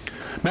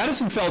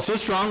 Madison felt so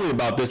strongly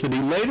about this that he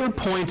later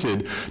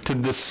pointed to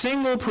the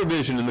single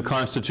provision in the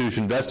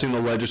Constitution vesting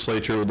the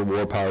legislature with the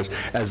war powers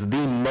as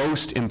the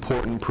most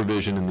important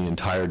provision in the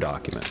entire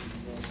document.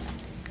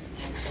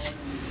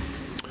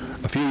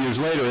 A few years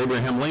later,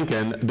 Abraham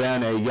Lincoln,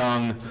 then a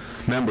young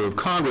member of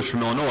Congress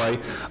from Illinois,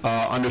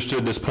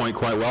 understood this point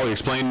quite well. He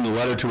explained in a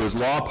letter to his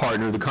law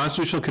partner, the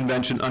Constitutional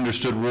Convention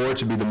understood war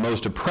to be the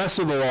most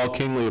oppressive of all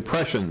kingly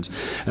oppressions,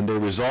 and they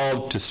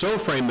resolved to so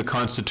frame the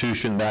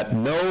Constitution that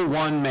no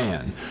one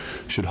man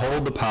should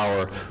hold the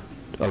power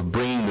of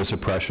bringing this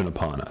oppression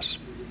upon us.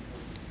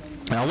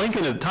 Now,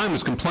 Lincoln at the time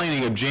was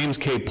complaining of James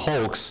K.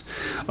 Polk's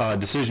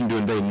decision to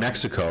invade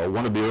Mexico,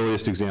 one of the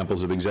earliest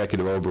examples of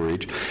executive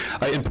overreach.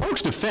 In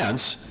Polk's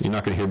defense, you're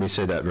not going to hear me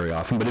say that very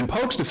often, but in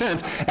Polk's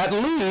defense, at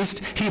least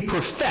he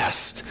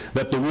professed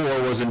that the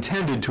war was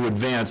intended to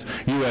advance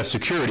U.S.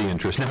 security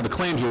interests. Now, the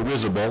claims were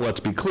risible,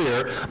 let's be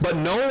clear, but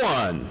no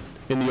one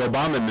in the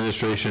Obama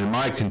administration, in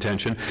my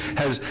contention,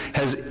 has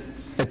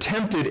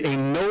attempted a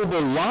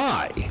noble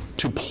lie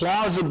to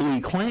plausibly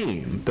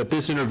claim that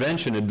this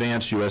intervention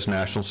advanced U.S.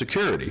 national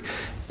security.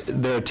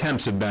 Their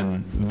attempts have been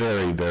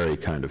very, very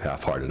kind of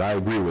half-hearted. I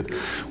agree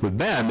with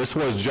Ben. This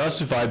was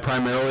justified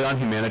primarily on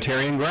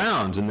humanitarian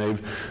grounds, and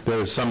there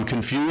was some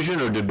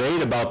confusion or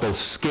debate about the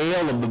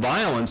scale of the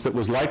violence that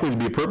was likely to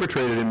be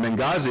perpetrated in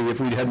Benghazi if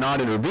we had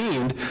not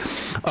intervened,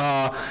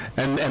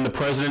 and the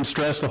president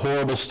stressed the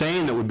horrible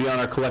stain that would be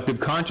on our collective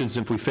conscience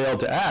if we failed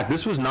to act.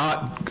 This was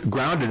not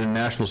grounded in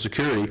national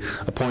security,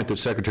 a point that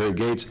Secretary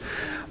Gates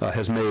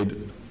has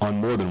made on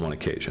more than one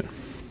occasion.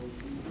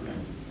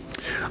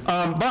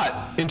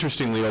 But,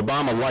 interestingly,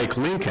 Obama, like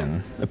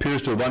Lincoln,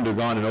 appears to have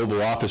undergone an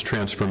Oval Office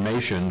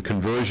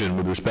conversion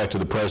with respect to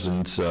the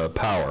president's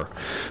power.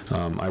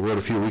 I wrote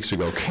a few weeks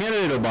ago,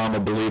 candidate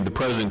Obama believed the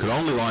president could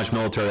only launch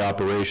military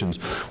operations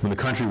when the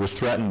country was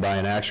threatened by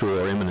an actual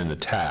or imminent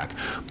attack.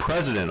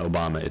 President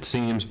Obama, it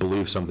seems,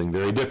 believes something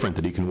very different,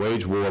 that he can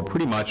wage war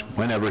pretty much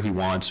whenever he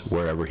wants,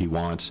 wherever he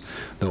wants,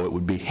 though it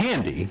would be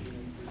handy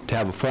to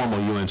have a formal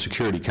UN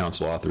Security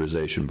Council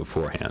authorization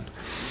beforehand.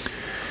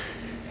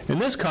 In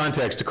this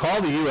context, to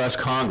call the U.S.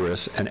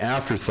 Congress an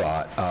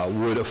afterthought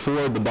would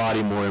afford the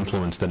body more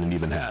influence than it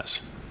even has.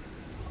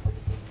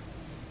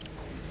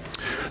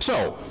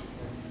 So,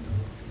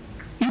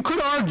 you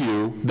could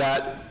argue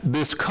that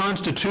this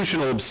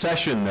constitutional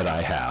obsession that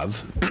I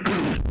have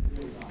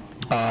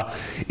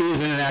is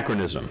an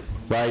anachronism,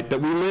 right?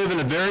 That we live in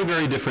a very,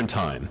 very different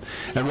time.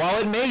 And while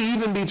it may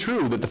even be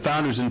true that the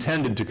founders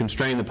intended to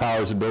constrain the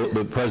powers of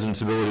the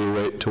president's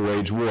ability to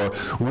wage war,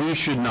 we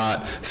should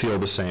not feel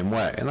the same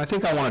way. And I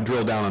think I want to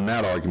drill down on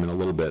that argument a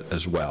little bit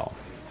as well.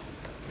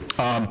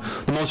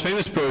 The most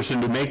famous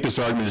person to make this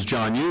argument is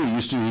John Yoo.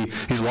 He's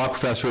a law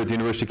professor at the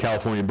University of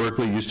California,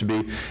 Berkeley. He used to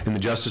be in the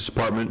Justice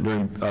Department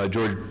during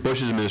George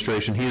Bush's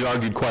administration. He's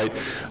argued quite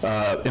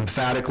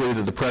emphatically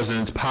that the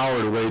president's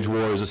power to wage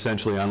war is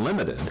essentially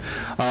unlimited.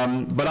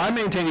 But I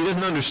maintain he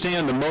doesn't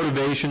understand the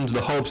motivations,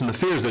 the hopes, and the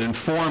fears that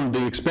informed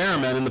the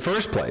experiment in the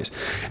first place.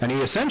 And he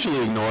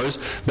essentially ignores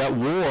that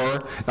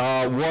war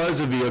was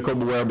a vehicle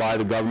whereby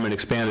the government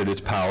expanded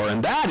its power,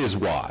 and that is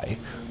why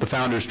the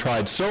founders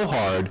tried so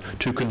hard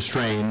to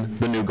constrain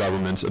the new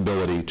government's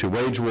ability to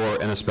wage war,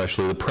 and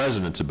especially the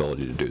president's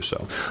ability to do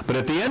so. But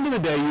at the end of the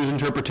day, Yu's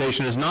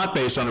interpretation is not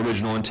based on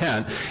original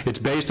intent. It's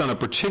based on a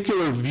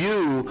particular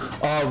view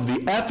of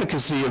the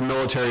efficacy of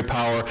military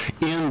power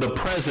in the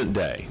present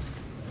day.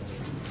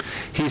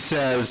 He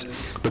says,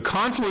 the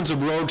confluence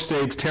of rogue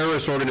states,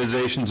 terrorist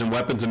organizations, and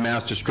weapons of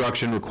mass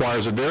destruction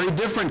requires a very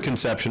different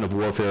conception of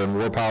warfare and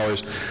war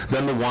powers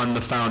than the one the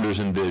founders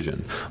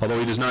envisioned. Although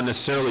he does not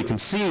necessarily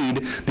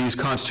concede these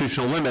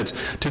constitutional limits,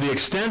 to the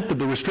extent that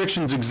the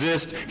restrictions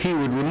exist, he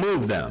would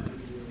remove them.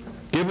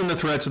 Given the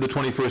threats of the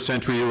 21st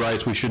century, he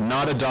writes, we should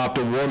not adopt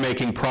a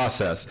war-making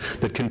process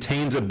that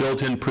contains a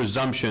built-in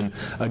presumption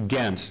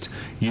against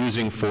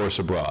using force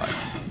abroad.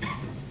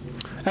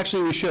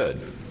 Actually, we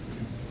should.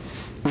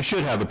 We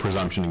should have a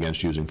presumption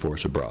against using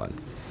force abroad.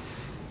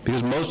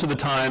 Because most of the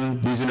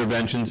time, these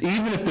interventions,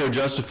 even if they're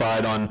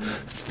justified on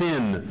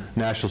thin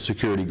national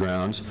security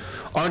grounds,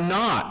 are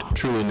not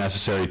truly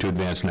necessary to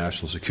advance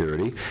national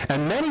security.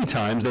 And many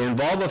times, they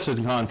involve us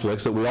in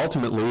conflicts that we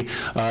ultimately,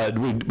 that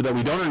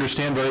we don't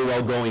understand very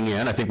well going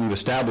in. I think we've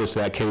established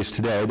that case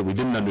today, that we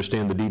didn't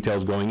understand the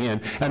details going in.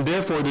 And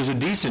therefore, there's a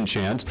decent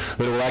chance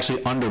that it will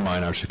actually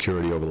undermine our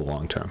security over the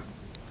long term.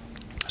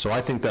 So I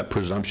think that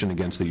presumption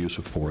against the use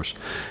of force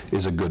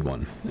is a good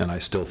one, and I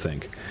still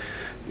think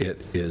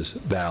it is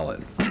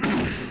valid.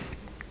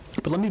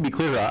 But let me be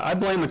clear, I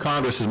blame the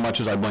Congress as much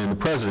as I blame the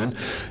President.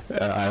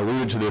 I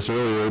alluded to this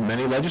earlier.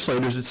 Many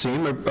legislators, it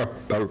seems,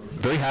 are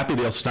very happy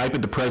they'll snipe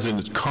at the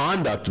President's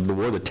conduct of the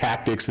war, the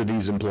tactics that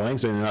he's employing,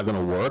 saying they're not going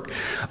to work.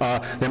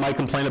 They might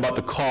complain about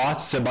the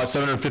costs, about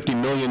 $750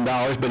 million,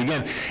 but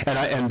again,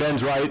 and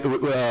Ben's right,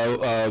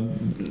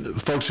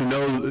 folks who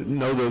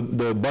know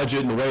the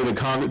budget and the way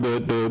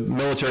the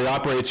military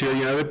operates here,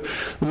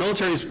 the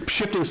military is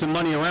shifting some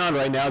money around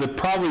right now. They're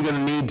probably going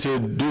to need to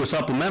do a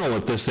supplemental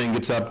if this thing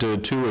gets up to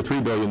 $200 or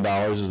 $3 billion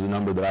is the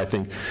number that I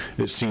think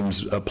it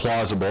seems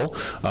plausible.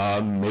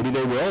 Maybe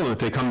they will, and if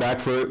they come back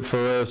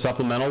for a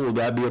supplemental, will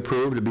that be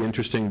approved? It'd be an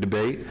interesting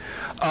debate.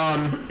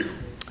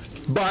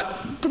 But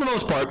for the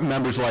most part,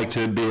 members like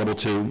to be able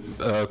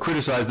to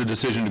criticize the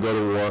decision to go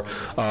to war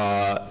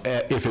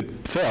if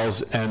it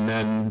fails, and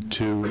then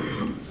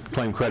to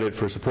claim credit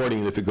for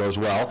supporting it if it goes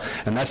well.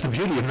 And that's the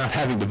beauty of not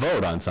having to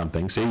vote on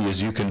something, see, is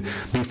you can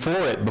be for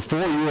it before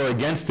you are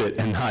against it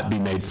and not be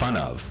made fun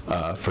of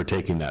for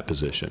taking that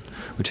position,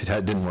 which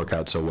didn't work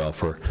out so well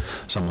for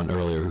someone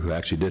earlier who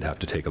actually did have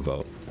to take a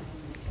vote.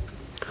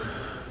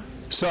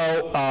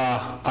 So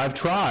I've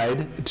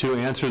tried to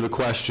answer the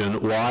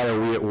question, why are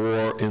we at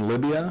war in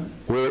Libya?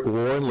 We're at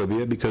war in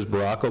Libya because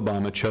Barack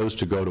Obama chose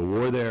to go to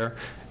war there,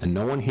 and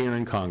no one here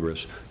in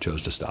Congress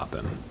chose to stop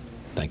him.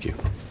 Thank you.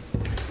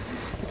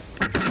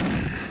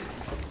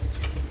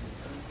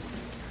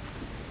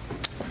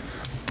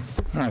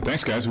 All right,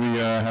 thanks, guys. We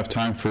have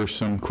time for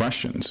some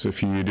questions.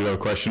 If you do have a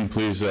question,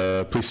 please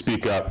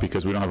speak up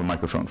because we don't have a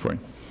microphone for you.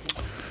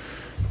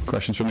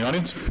 Questions from the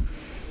audience?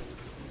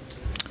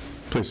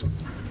 Please.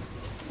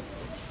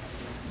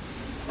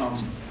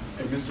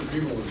 If Mr.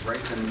 Peeble is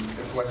right, then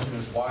the question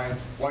is why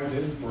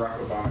did Barack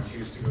Obama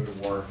choose to go to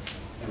war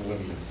in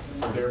Libya?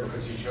 If there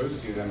because he chose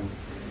to, then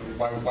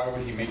why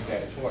would he make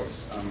that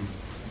choice?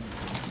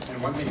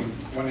 And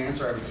one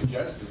answer I would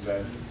suggest is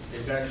that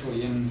it's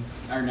actually in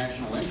our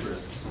national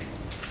interest,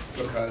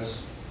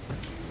 because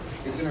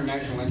it's in our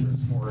national interest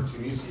for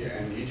Tunisia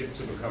and Egypt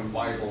to become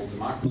viable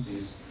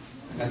democracies,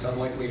 and that's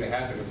unlikely to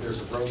happen if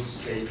there's a rogue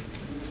state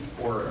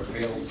or a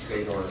failed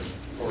state or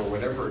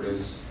whatever it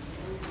is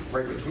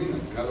right between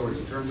them. In other words,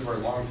 in terms of our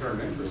long-term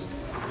interest,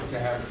 to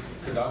have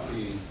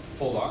Gaddafi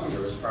pulled on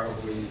there is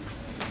probably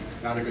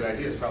not a good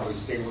idea. It's probably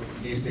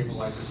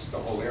destabilizes the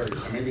whole area.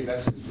 So maybe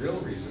that's his real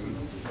reason,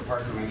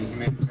 apart from any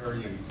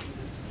humanitarian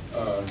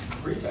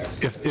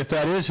pretext. If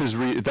that is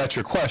if that's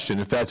your question,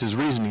 if that's his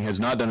reason, he has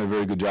not done a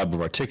very good job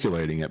of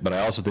articulating it, but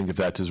I also think if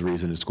that's his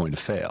reason, it's going to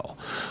fail.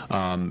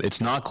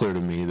 It's not clear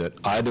to me that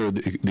either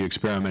the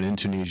experiment in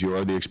Tunisia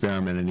or the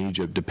experiment in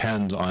Egypt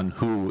depends on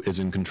who is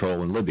in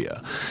control in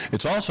Libya.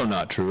 It's also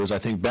not true, as I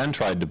think Ben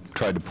tried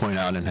to point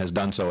out and has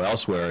done so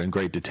elsewhere in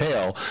great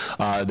detail,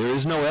 there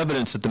is no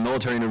evidence that the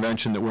military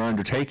intervention that we're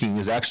undertaking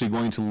is actually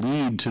going to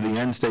lead to the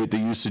end state that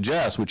you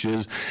suggest, which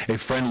is a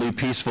friendly,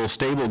 peaceful,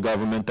 stable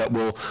government that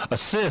will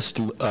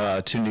assist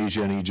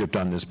Tunisia and Egypt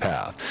on this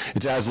path.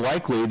 It's as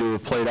likely to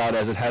have played out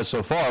as it has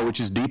so far, which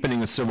is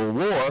deepening a civil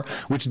war,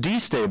 which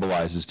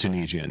destabilizes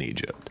Tunisia and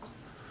Egypt.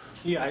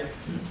 Yeah,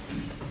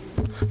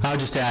 I'll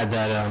just add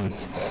that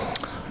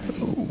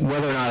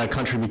whether or not a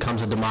country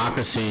becomes a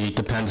democracy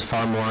depends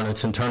far more on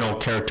its internal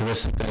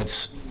characteristics than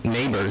its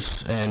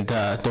neighbors. And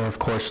there are, of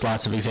course,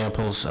 lots of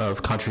examples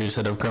of countries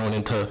that have grown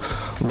into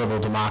liberal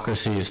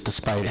democracies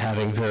despite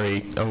having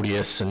very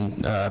odious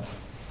and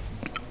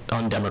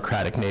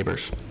undemocratic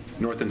neighbors.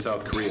 North and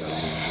South Korea,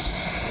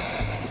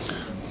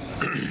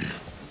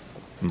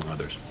 among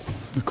others.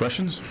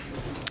 Questions?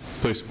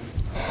 Please.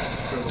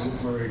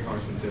 Luke Murray,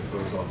 Congressman Ted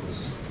Crow's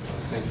office.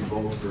 Thank you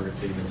both for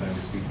taking the time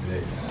to speak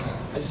today.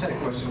 I just had a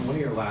question. One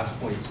of your last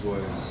points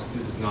was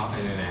this is not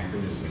an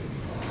anachronism,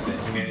 that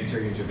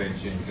humanitarian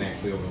intervention can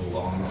actually, over the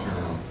long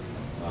term,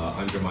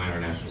 undermine our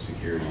national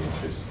security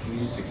interests. Can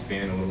you just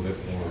expand a little bit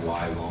more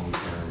why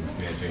long-term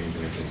humanitarian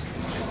interventions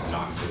can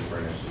not good for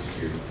our national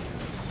security?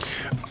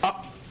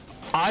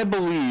 I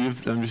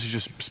believe, and this is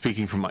just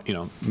speaking from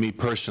me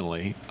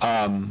personally,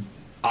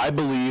 I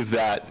believe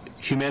that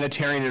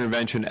humanitarian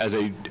intervention as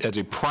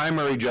a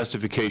primary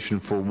justification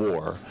for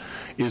war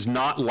is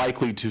not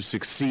likely to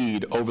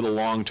succeed over the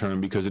long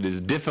term because it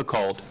is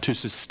difficult to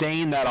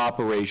sustain that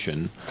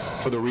operation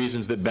for the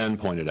reasons that Ben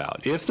pointed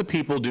out. If the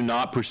people do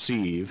not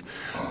perceive,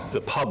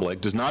 the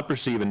public does not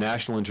perceive a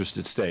national interest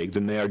at stake,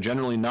 then they are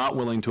generally not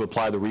willing to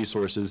apply the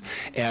resources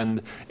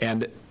and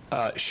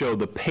show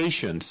the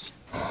patience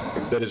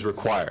that is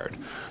required.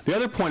 The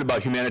other point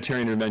about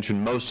humanitarian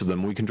intervention, most of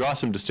them, we can draw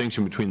some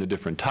distinction between the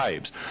different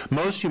types.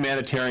 Most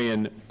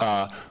humanitarian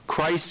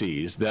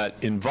crises that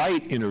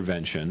invite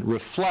intervention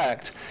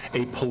reflect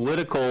a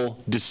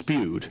political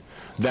dispute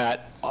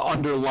that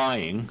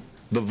underlying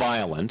the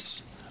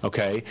violence,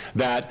 okay,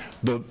 that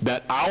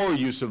our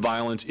use of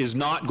violence is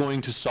not going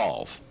to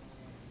solve.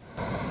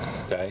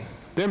 Okay?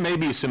 There may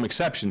be some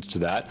exceptions to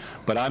that,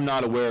 but I'm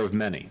not aware of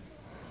many.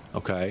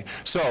 Okay,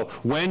 so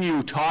when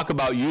you talk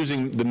about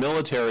using the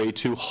military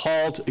to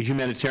halt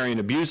humanitarian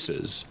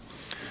abuses,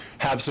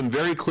 have some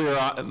very clear,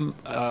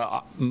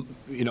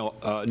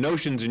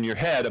 notions in your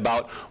head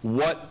about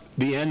what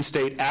the end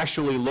state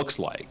actually looks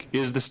like.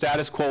 Is the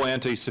status quo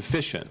ante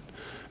sufficient?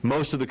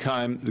 Most of the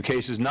time, the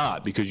case is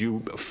not, because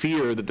you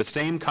fear that the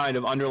same kind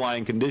of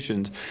underlying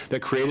conditions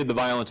that created the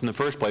violence in the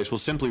first place will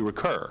simply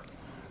recur,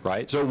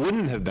 right? So it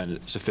wouldn't have been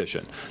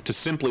sufficient to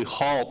simply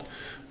halt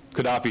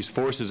Gaddafi's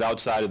forces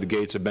outside of the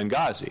gates of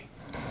Benghazi,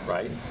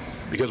 right?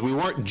 Because we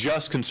weren't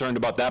just concerned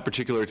about that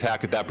particular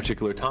attack at that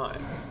particular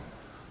time.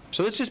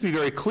 So let's just be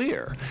very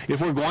clear.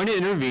 If we're going to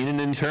intervene in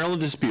an internal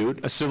dispute,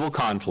 a civil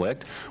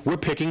conflict, we're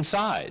picking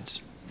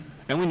sides.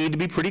 And we need to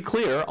be pretty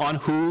clear on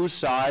whose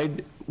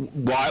side,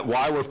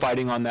 why we're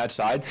fighting on that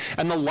side,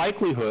 and the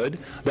likelihood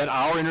that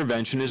our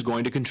intervention is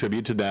going to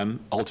contribute to them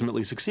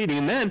ultimately succeeding.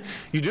 And then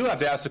you do have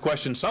to ask the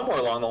question somewhere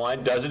along the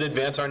line, does it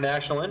advance our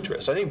national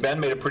interests? I think Ben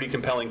made a pretty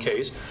compelling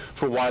case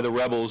for why the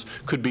rebels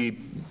could be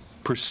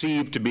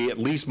perceived to be at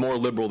least more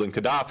liberal than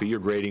Gaddafi. You're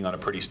grading on a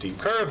pretty steep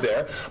curve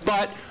there.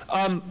 But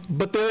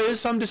there is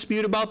some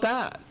dispute about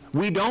that.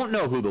 We don't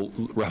know who the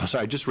rebels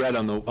are. I just read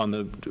on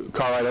the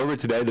car ride over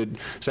today that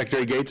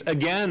Secretary Gates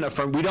again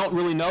affirmed we don't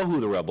really know who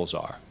the rebels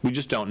are. We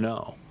just don't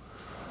know.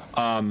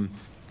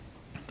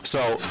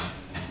 So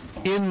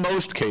in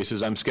most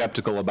cases, I'm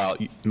skeptical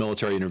about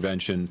military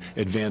intervention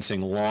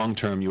advancing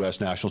long-term U.S.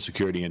 national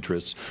security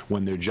interests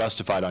when they're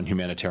justified on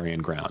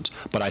humanitarian grounds.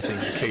 But I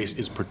think the case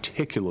is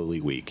particularly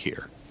weak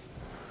here.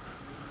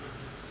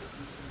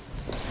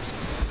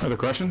 Other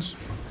questions?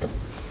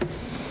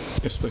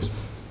 Yes, please.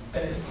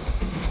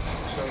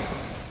 Sorry.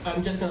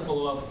 I'm just going to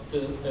follow up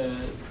the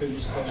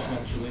previous question,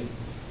 actually.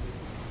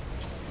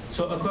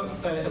 So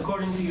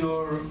according to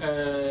your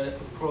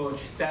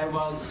approach, there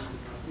was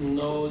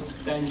no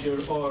danger,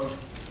 or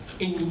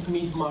in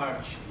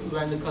mid-March,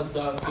 when the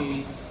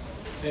Gaddafi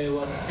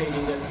was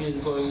stating that he is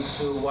going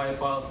to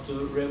wipe out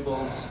the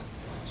rebels.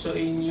 So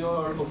in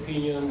your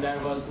opinion, there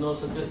was no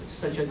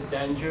such a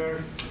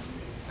danger?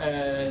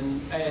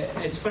 And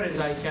as far as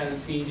I can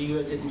see, the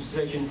U.S.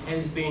 administration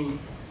has been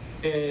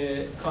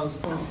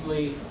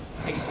constantly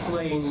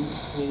explaining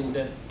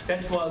that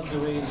that was the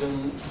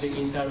reason the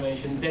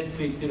intervention, that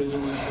fit the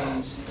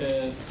resolutions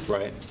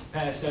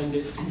passed, and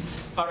the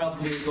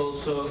Arab League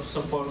also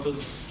supported.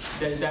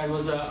 That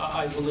was,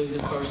 I believe,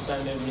 the first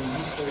time ever in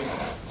history.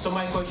 So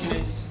my question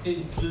is,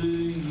 do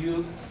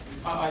you,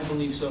 I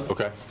believe so.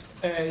 Okay.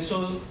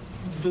 So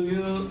do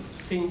you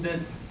think that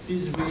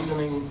this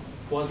reasoning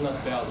was not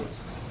valid?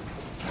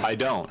 I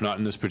don't, not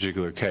in this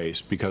particular case,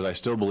 because I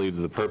still believe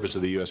that the purpose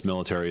of the U.S.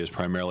 military is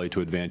primarily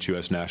to advance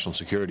U.S. national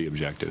security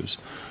objectives,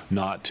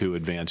 not to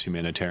advance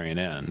humanitarian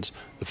ends.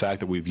 The fact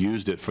that we've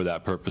used it for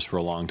that purpose for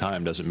a long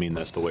time doesn't mean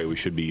that's the way we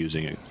should be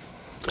using it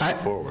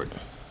forward.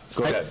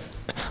 Go ahead.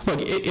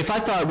 Look, if I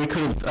thought we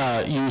could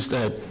have used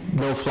a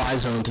no-fly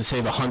zone to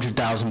save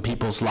 100,000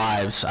 people's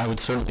lives, I would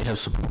certainly have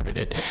supported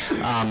it.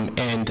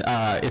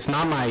 It's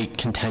not my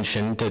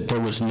contention that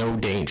there was no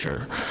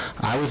danger.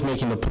 I was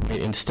making the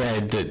point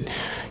instead that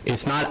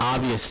it's not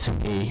obvious to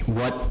me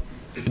what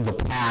the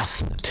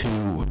path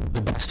to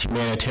the best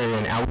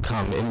humanitarian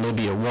outcome in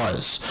Libya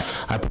was.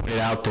 I pointed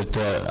out that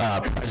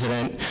the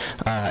president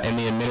and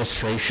the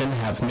administration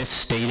have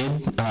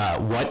misstated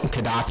what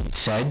Gaddafi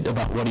said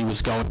about what he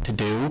was going to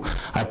do.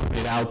 I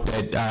pointed out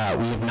that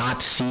we have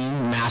not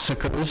seen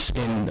massacres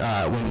in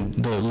when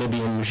the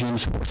Libyan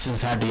regime's forces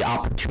have had the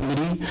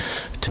opportunity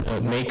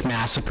to make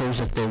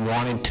massacres if they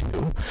wanted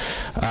to.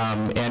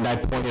 And I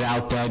pointed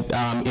out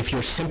that if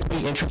you're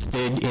simply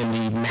interested in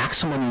the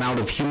maximum amount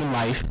of human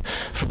life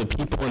for the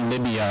people in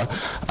Libya,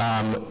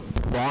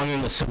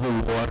 prolonging the civil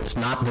war is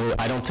not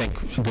I don't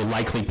think, the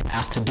likely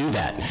path to do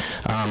that.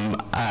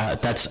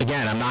 That's,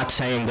 again, I'm not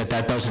saying that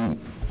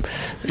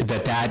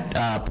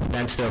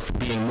prevents there from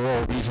being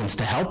moral reasons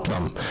to help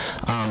them,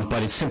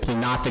 but it's simply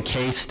not the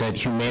case that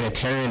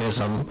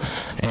humanitarianism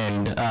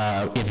and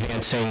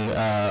advancing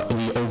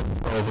the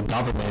overthrow of a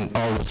government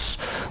always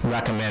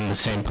recommend the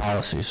same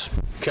policies.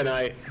 Can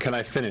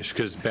I finish,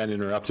 because Ben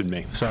interrupted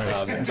me? Sorry.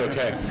 It's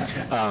okay.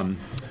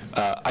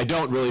 I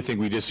don't really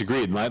think we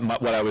disagreed.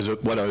 What I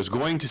was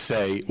going to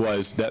say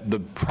was that the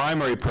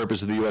primary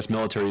purpose of the U.S.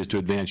 military is to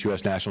advance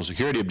U.S. national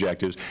security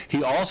objectives.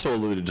 He also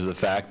alluded to the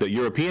fact that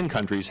European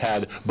countries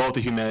had both a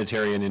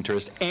humanitarian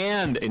interest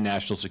and a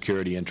national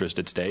security interest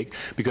at stake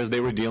because they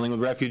were dealing with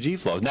refugee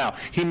flows. Now,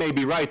 he may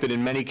be right that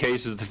in many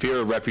cases the fear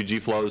of refugee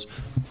flows...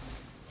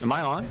 Am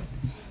I on?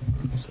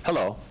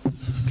 Hello?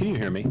 Can you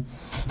hear me?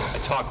 I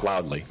talk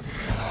loudly.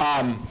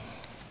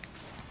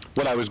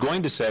 What I was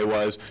going to say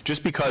was,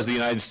 just because the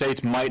United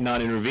States might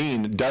not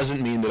intervene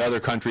doesn't mean that other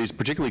countries,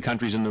 particularly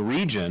countries in the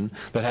region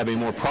that have a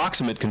more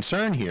proximate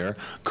concern here,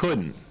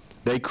 couldn't.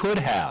 They could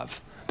have.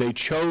 They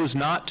chose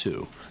not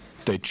to.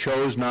 They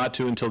chose not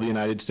to until the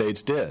United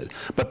States did.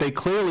 But they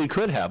clearly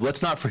could have.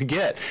 Let's not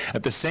forget,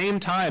 at the same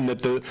time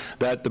that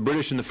the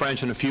British and the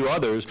French and a few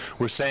others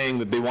were saying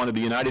that they wanted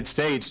the United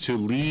States to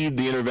lead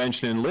the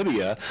intervention in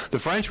Libya, the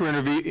French were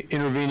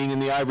intervening in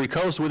the Ivory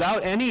Coast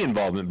without any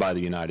involvement by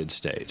the United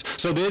States.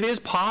 So that it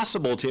is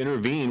possible to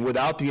intervene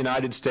without the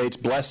United States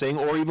blessing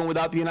or even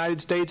without the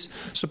United States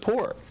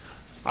support.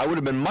 I would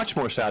have been much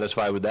more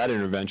satisfied with that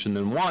intervention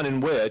than one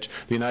in which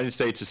the United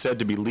States is said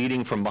to be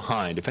leading from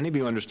behind. If any of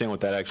you understand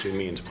what that actually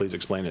means, please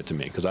explain it to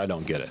me, because I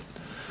don't get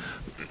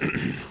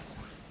it.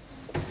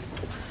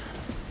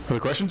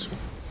 Other questions?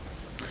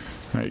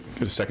 All right,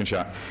 get a second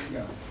shot.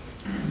 Yeah.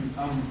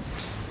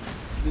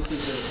 This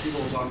is,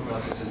 people talk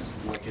about this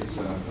as like it's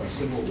a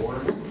civil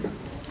war,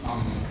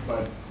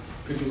 but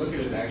could you look at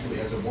it actually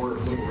as a war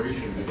of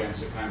liberation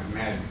against a kind of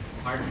mad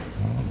tyrant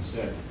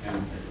instead?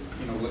 And,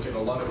 you know, look at a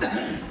lot of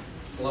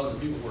the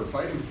people who are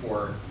fighting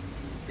for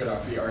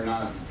Gaddafi are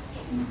not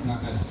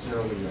not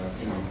necessarily,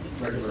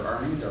 regular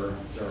army.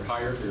 They're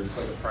hired. It's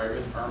like a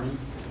private army.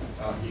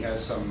 He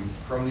has some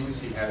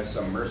cronies. He has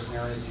some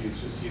mercenaries.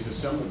 He's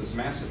assembled this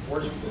massive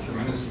force with a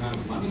tremendous amount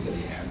of money that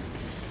he has.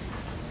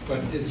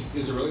 But is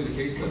it really the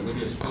case that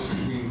Libya is split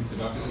between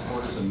Gaddafi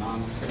supporters and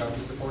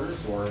non-Gaddafi supporters,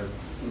 or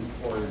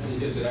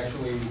is it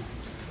actually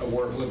a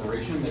war of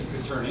liberation that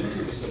could turn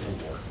into a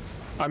civil war?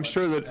 I'm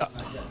sure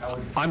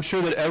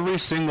that every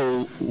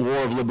single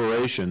war of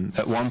liberation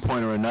at one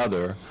point or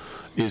another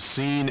is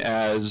seen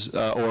as,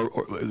 or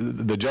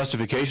the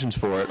justifications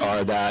for it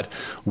are that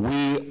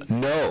we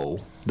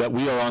know that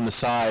we are on the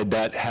side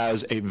that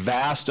has a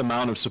vast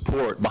amount of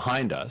support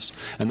behind us,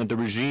 and that the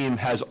regime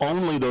has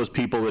only those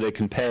people that it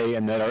can pay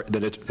and that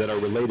are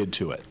related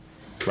to it.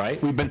 Right?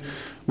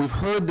 We've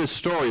heard this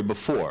story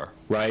before,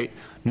 right?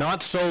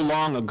 Not so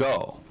long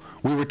ago.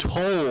 We were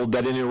told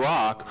that in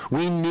Iraq,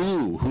 we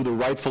knew who the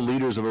rightful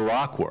leaders of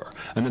Iraq were,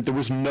 and that there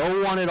was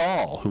no one at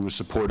all who was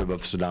supportive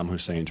of Saddam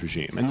Hussein's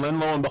regime. And then,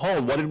 lo and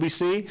behold, what did we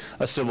see?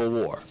 A civil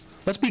war.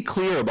 Let's be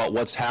clear about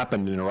what's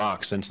happened in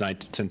Iraq since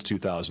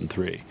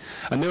 2003.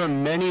 And there are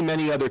many,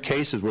 many other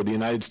cases where the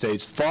United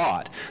States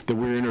thought that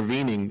we were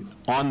intervening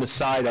on the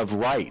side of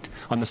right,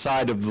 on the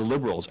side of the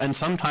liberals. And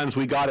sometimes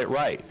we got it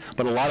right,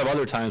 but a lot of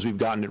other times we've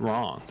gotten it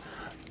wrong.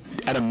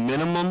 At a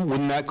minimum,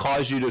 wouldn't that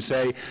cause you to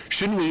say,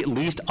 shouldn't we at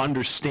least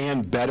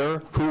understand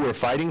better who we're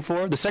fighting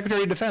for? The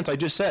Secretary of Defense, I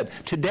just said,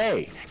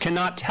 today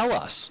cannot tell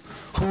us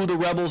who the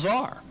rebels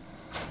are.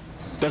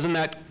 Doesn't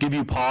that give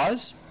you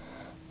pause?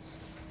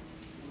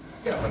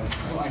 Yeah, but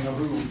I know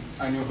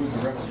who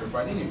the rebels are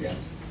fighting against.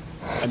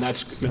 And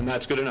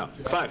that's good enough.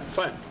 Fine.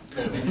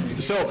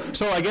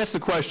 So I guess the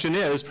question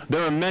is,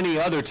 there are many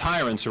other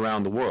tyrants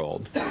around the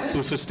world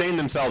who sustain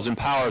themselves in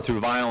power through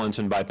violence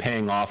and by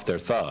paying off their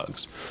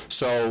thugs.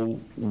 So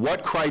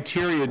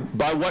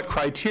by what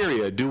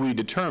criteria do we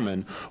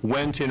determine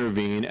when to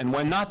intervene and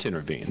when not to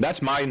intervene?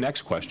 That's my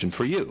next question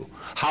for you.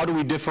 How do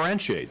we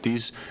differentiate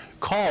these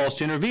calls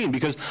to intervene?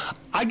 Because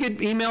I get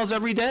emails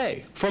every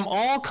day from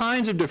all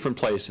kinds of different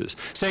places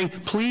saying,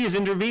 please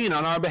intervene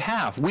on our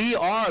behalf. We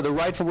are the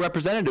rightful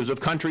representatives of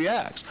country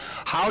X.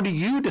 How do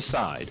you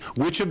decide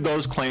which of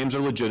those claims are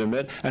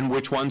legitimate and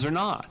which ones are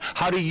not?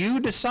 How do you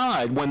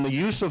decide when the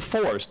use of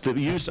force, the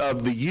use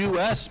of the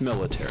U.S.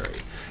 military,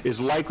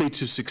 is likely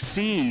to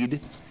succeed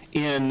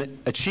in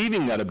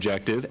achieving that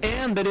objective,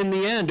 and that in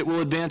the end it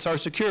will advance our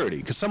security?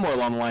 Because somewhere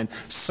along the line,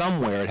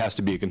 somewhere it has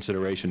to be a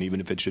consideration,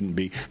 even if it shouldn't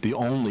be the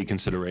only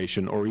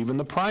consideration or even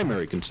the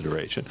primary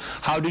consideration.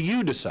 How do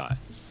you decide?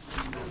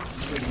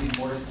 You need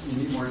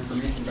more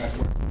information about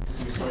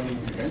who's fighting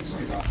against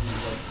Gaddafi,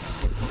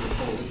 what the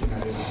coalition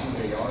that is, who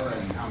they are,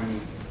 and how many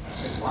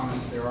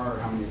Islamists there are,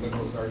 how many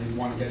liberals there are. You'd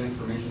want to get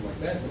information like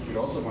that, but you'd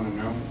also want to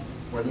know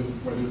whether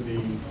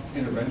the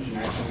intervention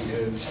actually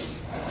is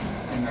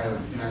in our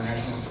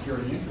national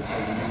security interest. I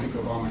mean, I think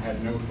Obama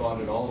had no thought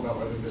at all about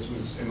whether this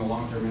was in the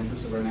long-term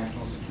interest of our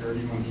national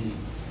security when he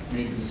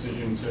made the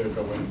decision to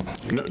go in.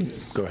 No,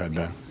 go ahead,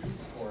 Ben.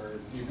 Or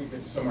do you think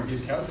that somewhere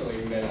he's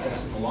calculating that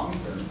yes, in the long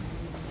term,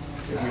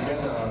 if we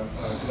get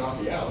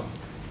Gaddafi out,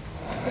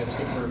 that's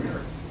good for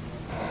America?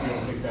 You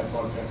don't think that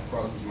thought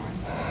crossed his mind?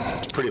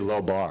 It's a pretty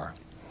low bar.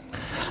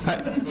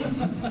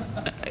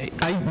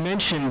 I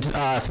mentioned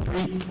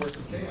three.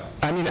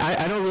 I mean,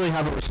 I don't really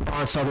have a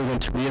response other than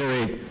to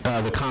reiterate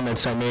the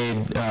comments I made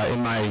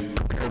in my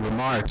prepared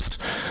remarks.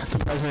 The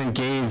president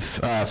gave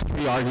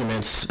three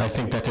arguments, I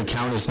think, that could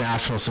count as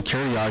national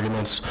security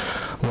arguments.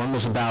 One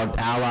was about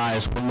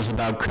allies, one was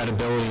about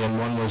credibility, and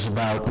one was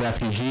about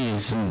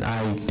refugees. And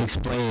I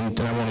explained,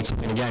 and I won't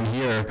explain again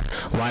here,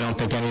 why I don't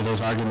think any of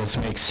those arguments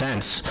make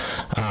sense.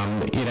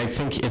 I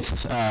think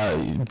it's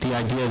the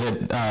idea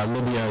that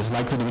Libya is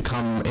likely to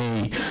become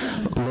a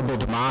liberal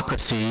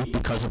democracy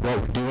because of what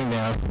we're doing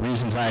there, for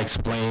reasons I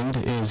explained,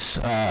 is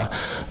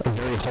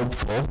very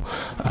hopeful.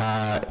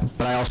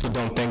 But I also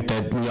don't think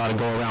that we ought to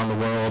go around the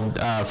world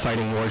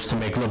fighting wars to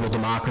make liberal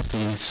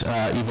democracies,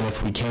 even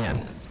if we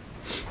can.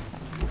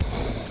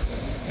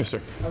 Yes,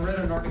 sir. I read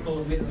an article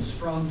that made a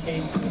strong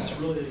case that it's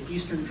really the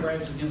eastern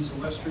tribes against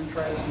the western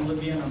tribes in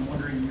Libya, and I'm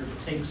wondering your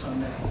takes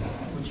on that,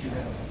 what you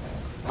have.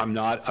 I'm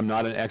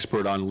not an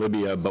expert on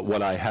Libya, but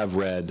what I have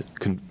read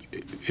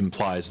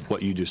implies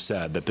what you just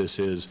said, that this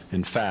is,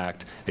 in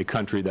fact, a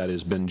country that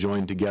has been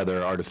joined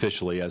together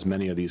artificially, as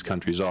many of these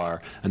countries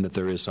are, and that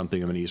there is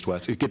something of an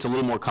east-west. It gets a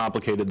little more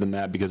complicated than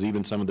that, because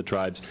even some of the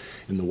tribes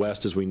in the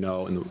west, as we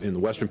know, in the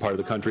western part of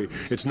the country,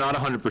 it's not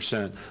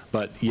 100%,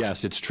 but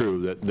yes, it's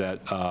true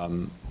that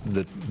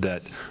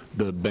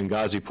the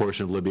Benghazi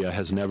portion of Libya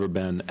has never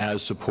been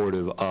as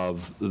supportive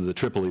of the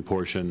Tripoli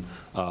portion,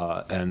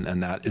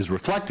 and that is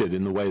reflected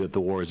in the way that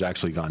the war has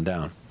actually gone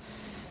down.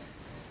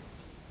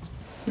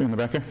 In the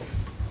back there?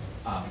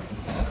 I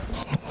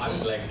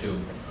would like to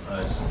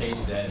state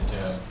that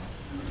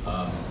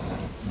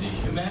the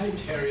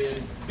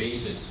humanitarian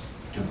basis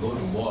to go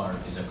to war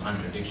is a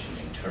contradiction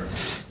in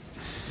terms.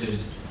 There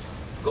is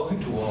going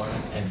to war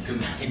and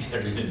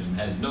humanitarianism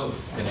has no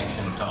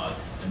connection at all,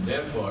 and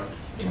therefore,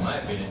 in my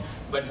opinion,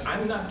 but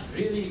I'm not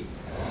really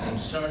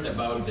concerned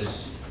about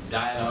this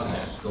dialogue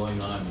that's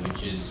going on,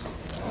 which is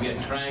we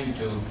are trying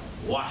to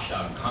wash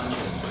our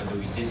conscience whether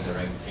we did the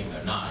right thing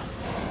or not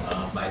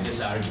by this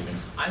argument.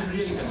 I'm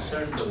really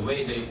concerned the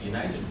way the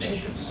United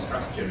Nations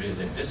structure is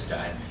at this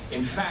time.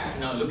 In fact,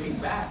 now looking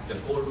back, the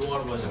Cold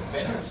War was a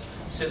better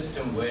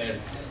system where,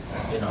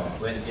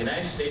 when the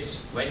United States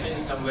went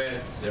in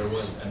somewhere, there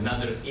was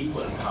another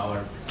equal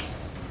power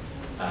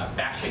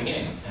bashing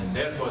in, and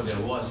therefore there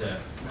was a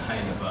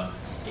kind of a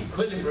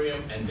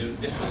equilibrium, and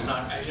this was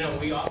not,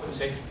 we often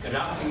say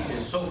Gaddafi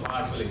is so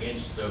powerful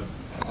against the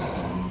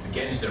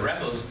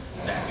rebels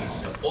that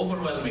it's an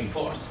overwhelming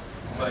force.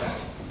 But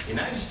the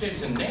United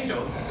States and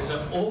NATO is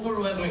an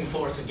overwhelming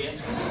force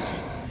against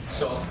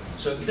Gaddafi.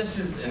 So this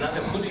is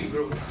another bully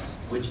group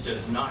which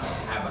does not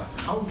have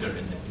a counter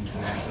in the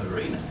international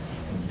arena.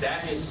 And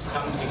that is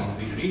something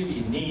we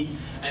really need.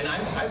 And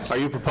Are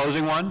you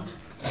proposing one?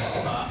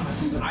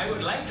 I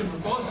would like to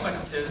propose,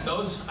 but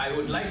those I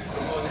would like to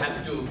propose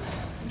have to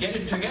get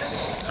it together.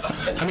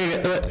 I mean,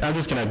 I'm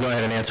just going to go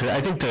ahead and answer it.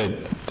 I think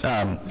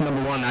that,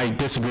 number one, I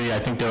disagree. I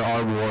think there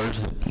are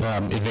wars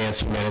that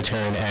advance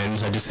humanitarian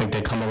ends. I just think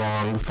they come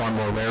along far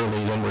more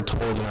rarely than we're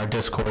told in our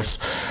discourse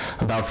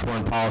about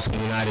foreign policy in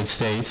the United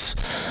States.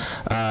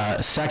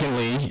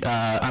 Secondly,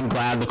 I'm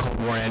glad the Cold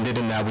War ended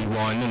and that we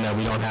won and that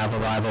we don't have a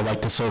rival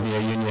like the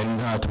Soviet Union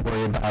to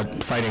worry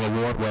about fighting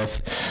a war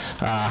with.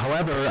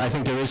 However, I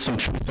think there is some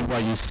truth in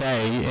what you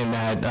say in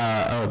that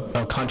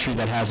a country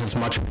that has as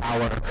much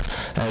power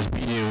as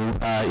we do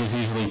is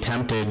easily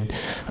tempted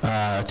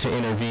to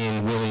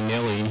intervene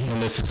willy-nilly,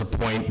 and this is a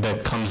point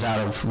that comes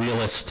out of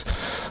realist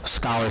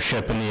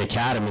scholarship in the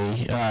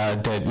academy,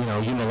 that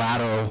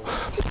unilateral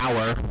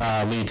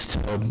power leads to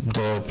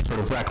the sort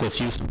of reckless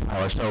use of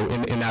power. So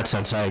in that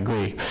sense, I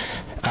agree.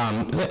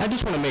 I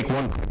just want to make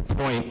one quick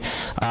point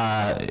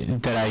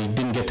that I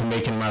didn't get to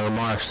make in my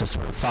remarks that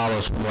sort of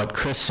follows from what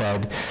Chris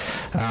said,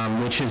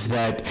 which is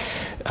that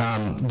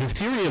the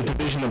theory of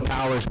division of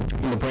powers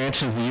between the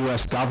branches of the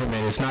U.S.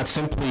 government is not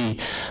simply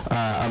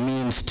a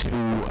means to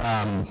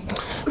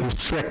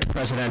restrict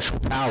presidential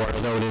power,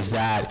 though it is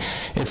that.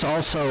 It's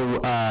also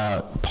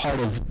part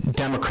of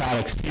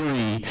democratic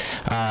theory,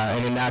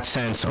 and in that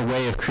sense, a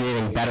way of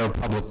creating better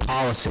public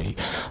policy.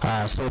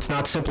 So it's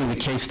not simply the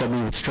case that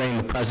we restrain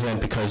the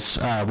president because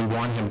we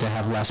want him to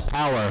have less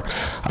power.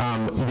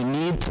 The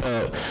need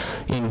to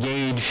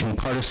engage in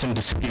partisan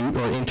dispute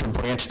or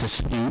interbranch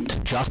dispute, to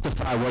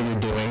justify what you're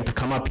doing, to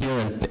come up here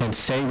and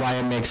say why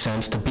it makes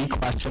sense, to be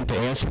questioned, to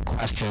answer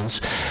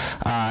questions,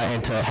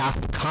 and to have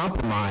to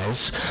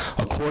compromise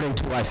according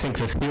to, I think,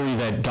 the theory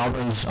that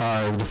governs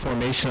the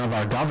formation of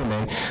our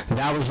government,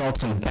 that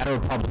results in better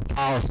public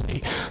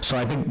policy. So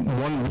I think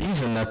one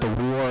reason that the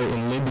war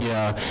in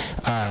Libya,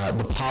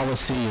 the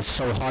policy is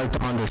so hard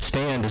to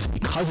understand is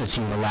because it's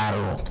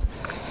unilateral.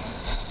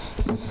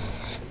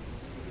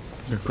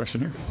 Your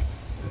question here?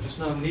 Just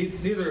now,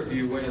 neither of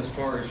you went as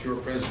far as your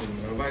president,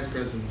 Vice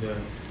President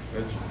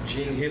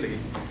Gene Healy,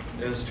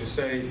 as to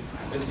say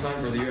it's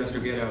time for the U.S. to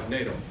get out of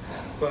NATO.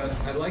 But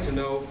I'd like to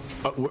know...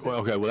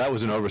 Okay, well, that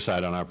was an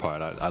oversight on our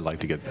part. I'd like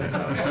to get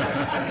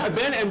that.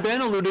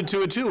 Ben alluded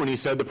to it, too, when he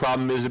said the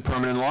problem is a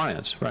permanent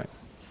alliance, right?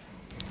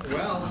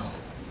 Well,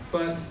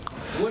 but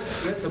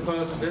let's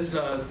suppose this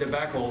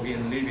debacle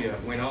in Libya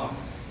went on,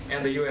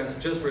 and the U.S.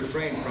 just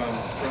refrained from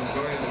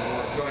going to the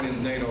war,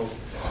 joining NATO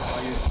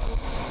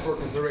for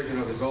consideration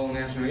of its own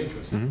national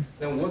interest. Mm-hmm.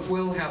 Then what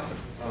will happen?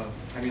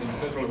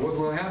 Literally, what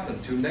will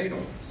happen to NATO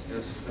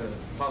as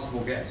a possible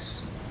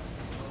guess?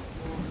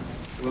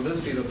 Will this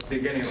be the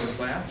beginning of the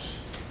collapse?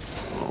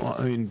 Well,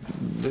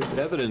 there's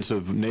evidence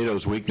of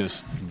NATO's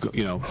weakness,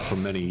 for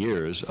many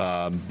years,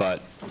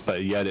 but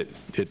yet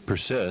it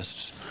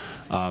persists.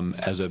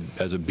 As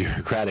a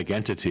bureaucratic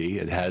entity,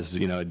 it has,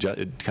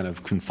 it kind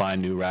of can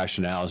find new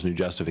rationales, new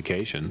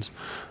justifications.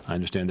 I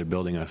understand they're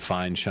building a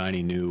fine,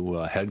 shiny new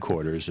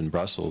headquarters in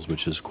Brussels,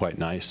 which is quite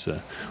nice.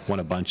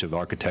 Won a bunch of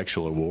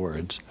architectural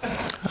awards.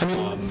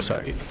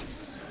 Sorry.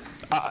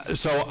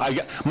 So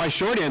my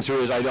short answer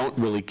is I don't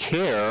really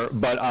care,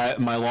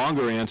 but my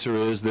longer answer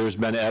is there's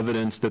been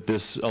evidence that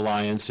this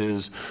alliance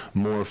is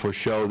more for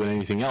show than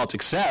anything else,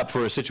 except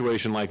for a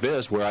situation like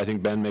this where I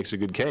think Ben makes a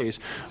good case.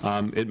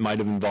 It might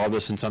have involved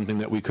us in something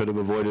that we could have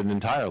avoided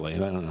entirely. I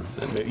don't know.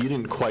 You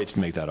didn't quite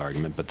make that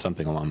argument, but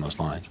something along those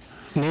lines.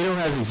 NATO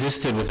has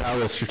existed without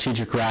a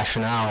strategic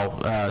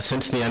rationale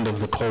since the end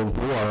of the Cold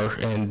War,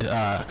 and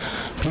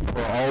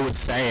people are always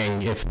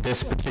saying if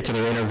this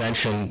particular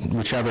intervention,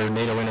 whichever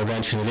NATO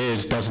intervention it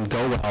is, doesn't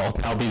go well,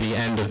 that'll be the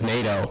end of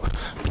NATO.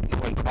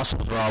 People in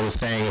Brussels are always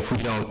saying if we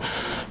don't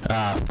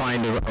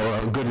find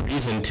a good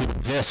reason to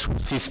exist, we'll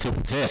cease to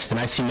exist, and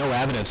I see no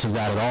evidence of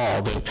that at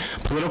all. The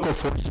political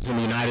forces in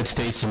the United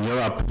States and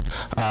Europe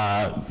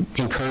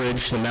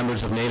encourage the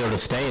members of NATO to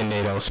stay in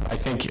NATO, so I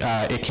think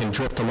it can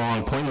drift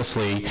along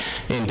pointlessly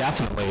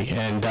indefinitely,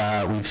 and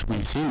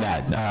we've seen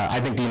that.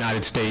 I think the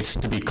United States,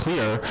 to be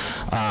clear,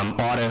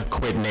 ought to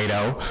quit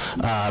NATO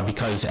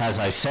because, as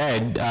I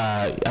said,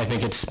 I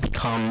think it's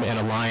become an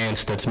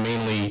alliance that's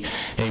mainly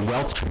a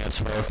wealth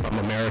transfer from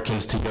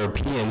Americans to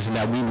Europeans, and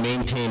that we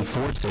maintain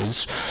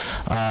forces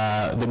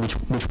which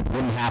we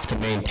wouldn't have to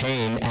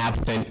maintain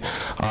absent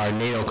our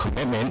NATO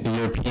commitment. The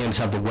Europeans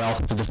have the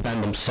wealth to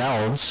defend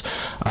themselves,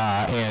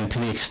 and to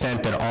the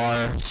extent that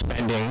our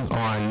spending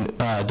on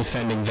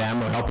defending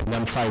them or helping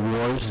them fight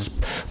wars is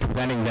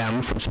preventing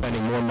them from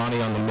spending more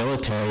money on the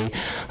military,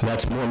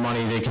 that's more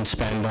money they can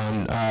spend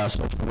on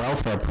social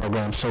welfare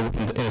programs. So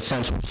in a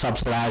sense, we're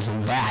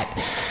subsidizing that,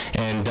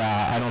 and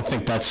I don't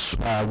think that's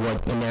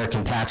what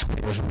American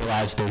taxpayers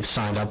realize they've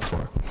signed up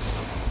for.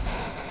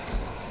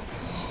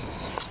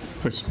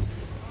 Please.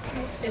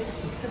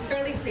 It's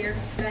fairly clear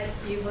that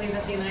you believe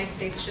that the United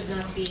States should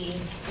not be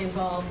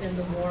involved in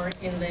the war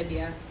in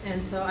Libya.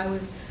 And so I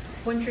was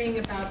wondering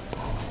about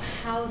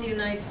how the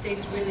United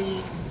States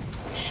really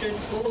should,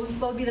 what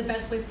would be the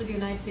best way for the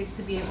United States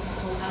to be able to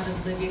pull out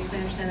of Libya? Because I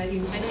understand that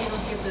I know you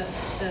don't give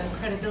the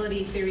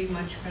credibility theory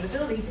much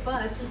credibility,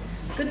 but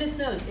goodness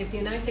knows, if the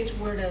United States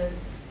were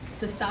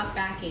to stop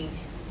backing,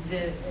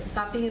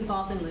 stop being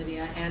involved in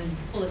Libya and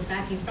pull its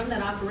backing from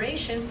that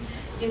operation,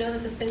 you know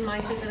that the spin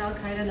meisters at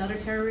Al-Qaeda and other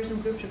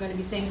terrorism groups are going to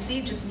be saying,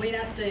 see, just wait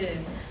out the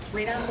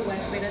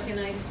West, wait out the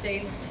United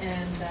States,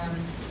 and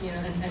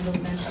and they'll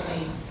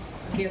eventually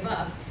give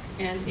up.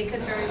 And it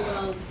could very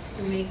well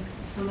make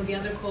some of the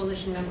other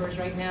coalition members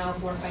right now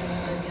who are fighting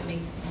in Libya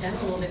make them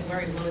a little bit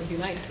worried. Well, if the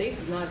United States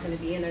is not going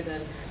to be in there,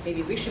 then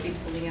maybe we should be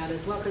pulling out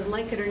as well. Because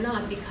like it or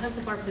not, because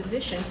of our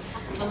position,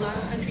 a lot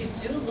of countries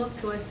do look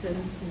to us and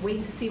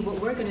wait to see what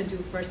we're going to do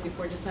first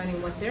before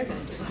deciding what they're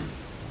going to do.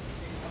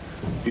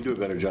 You do a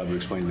better job of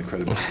explaining the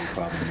credibility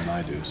problem than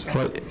I do. So.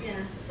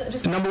 Yeah. So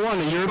just Number one,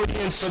 the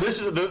Europeans. So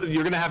this is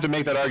you're going to have to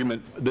make that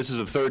argument. This is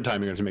the third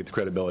time you're going to make the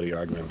credibility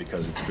argument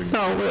because it's been.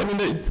 No, I mean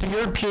the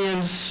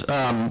Europeans,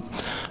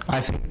 I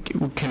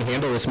think, can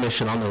handle this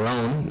mission on their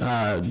own,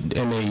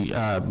 and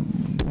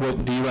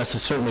the U.S.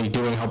 is certainly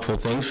doing helpful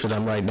things for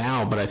them right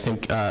now. But I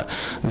think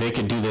they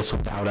could do this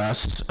without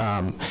us.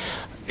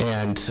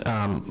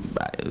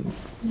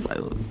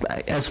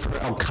 As for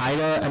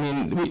Al-Qaeda, I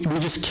mean, we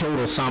just killed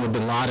Osama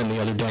bin Laden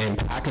the other day in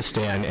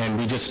Pakistan, and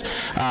we just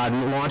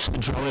launched the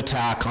drone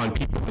attack on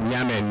people in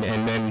Yemen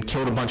and then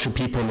killed a bunch of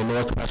people in the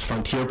northwest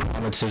frontier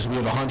provinces. We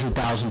have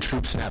 100,000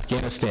 troops in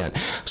Afghanistan.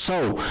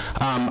 So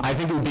I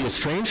think it would be a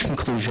strange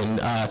conclusion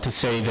to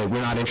say that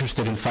we're not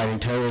interested in fighting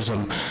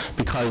terrorism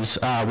because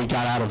we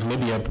got out of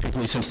Libya,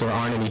 particularly since there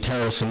aren't any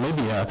terrorists in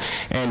Libya.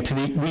 And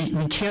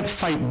we can't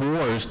fight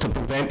wars to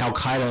prevent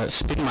Al-Qaeda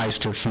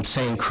spinmeisters from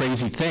saying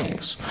crazy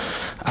things.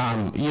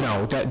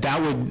 That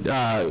would,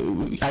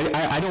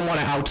 I don't want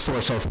to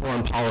outsource our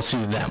foreign policy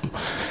to them.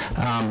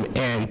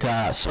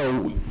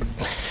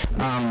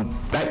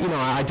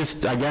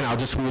 I'll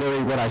just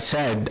reiterate what I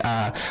said.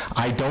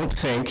 I don't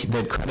think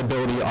that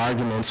credibility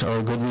arguments are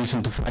a good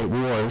reason to fight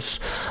wars.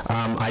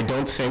 I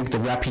don't think the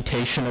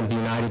reputation of the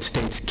United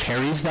States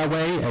carries that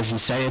way, as you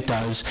say it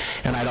does.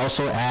 And I'd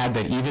also add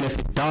that even if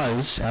it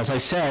does, as I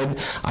said,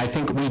 I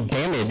think we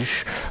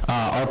damage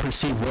our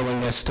perceived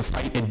willingness to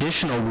fight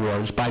additional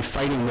wars by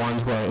fighting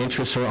ones where our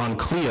interests are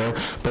unclear,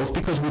 both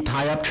because we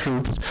tie up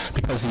troops,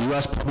 because the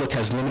U.S. public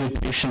has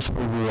limited patience for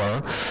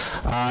war,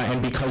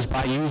 and because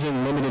by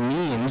using limited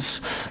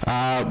means,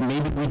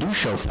 maybe we do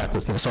show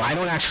fecklessness. So I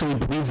don't actually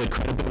believe that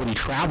credibility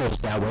travels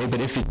that way,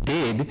 but if it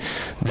did,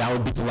 that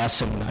would be the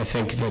lesson I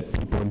think that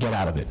people would get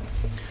out of it.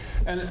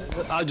 And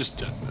I'll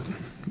just,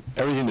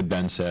 everything that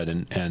Ben said,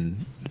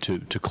 and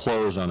to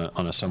close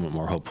on a somewhat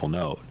more hopeful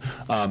note,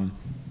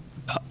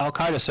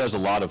 Al-Qaeda says a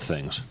lot of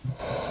things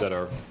that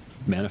are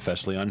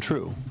manifestly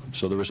untrue.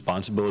 So the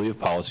responsibility of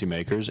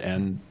policymakers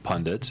and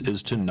pundits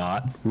is to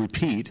not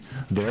repeat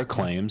their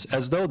claims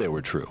as though they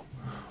were true.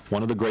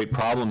 One of the great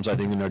problems, I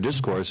think, in our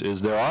discourse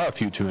is there are a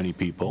few too many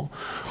people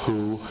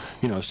who,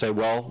 say,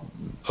 well,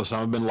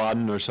 Osama bin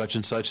Laden or such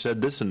and such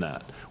said this and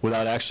that,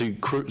 without actually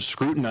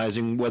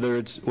scrutinizing whether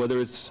it's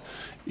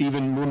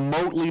even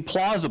remotely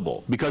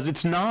plausible, because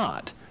it's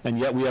not. And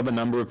yet we have a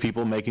number of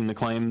people making the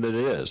claim that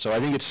it is. So I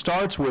think it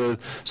starts with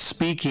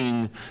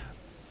speaking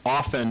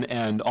often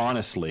and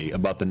honestly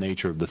about the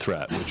nature of the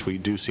threat, which we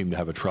do seem to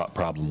have a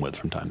problem with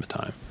from time to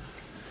time.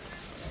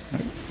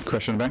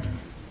 Question in the back?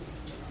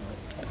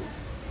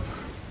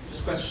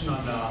 Just a question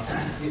on,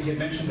 you had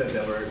mentioned that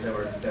there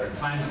are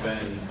times when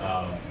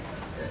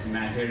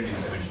humanitarian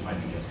intervention might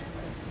be justified.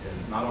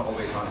 Not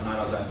always,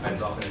 not as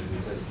often as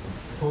it is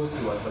opposed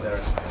to us, but there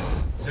are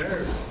times. Is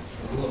there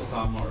a rule of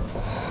thumb or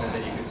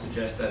that you could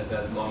suggest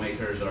that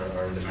lawmakers or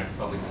the American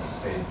public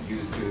say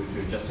use to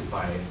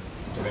justify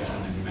intervention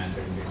on a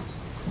humanitarian basis?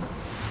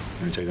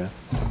 Let me take that.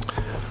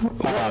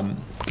 Go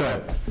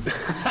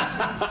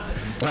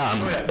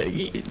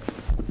ahead.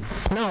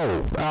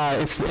 No,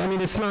 it's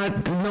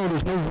not, no,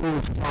 there's no rule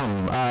of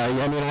thumb.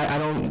 I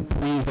don't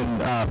believe in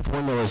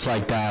formulas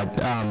like that.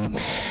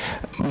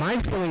 My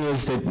feeling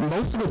is that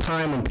most of the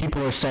time when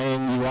people are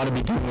saying you ought to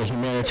be doing a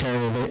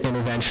humanitarian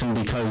intervention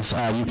because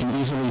you can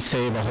easily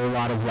save a whole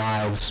lot of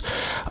lives,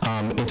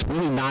 it's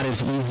really not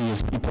as easy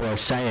as people are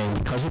saying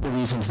because of the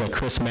reasons that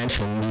Chris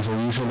mentioned. These are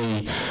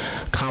usually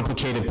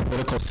complicated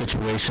political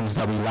situations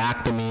that we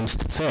lack the means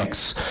to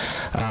fix.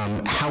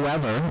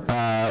 However,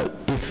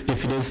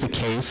 if it is the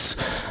case,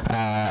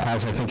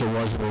 as I think it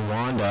was in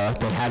Rwanda,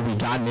 that had we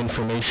gotten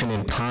information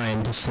in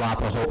time to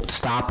stop a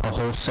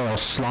wholesale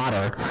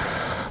slaughter,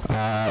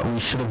 we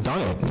should have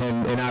done it.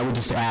 And I would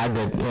just add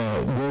that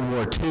World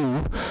War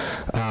II,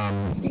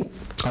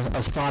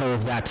 a slaughter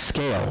of that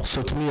scale.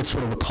 So to me, it's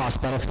sort of a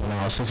cost-benefit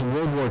analysis. In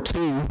World War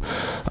II,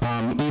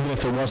 even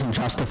if it wasn't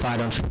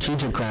justified on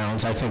strategic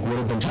grounds, I think would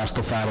have been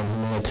justified on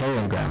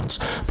humanitarian grounds.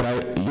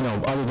 But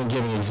other than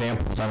giving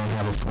examples, I don't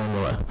have a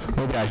formula.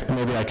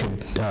 Maybe I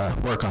could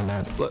work on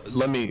that.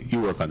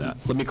 You work on that.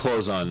 Let me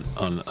close on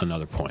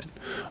another point.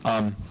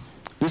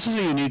 This is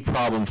a unique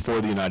problem for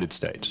the United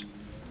States.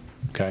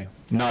 Okay?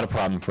 Not a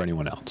problem for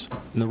anyone else.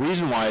 And the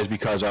reason why is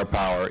because our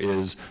power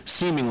is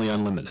seemingly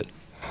unlimited.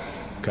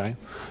 Okay?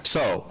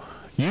 So,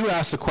 you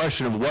asked the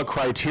question of what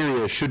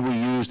criteria should we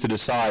use to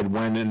decide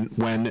when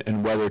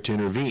and whether to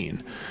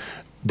intervene.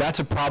 That's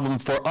a problem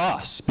for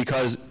us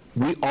because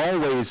we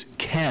always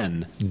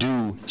can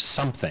do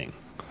something.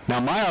 Now,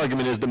 my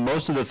argument is that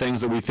most of the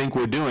things that we think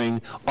we're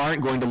doing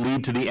aren't going to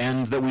lead to the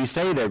ends that we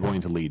say they're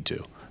going to lead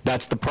to.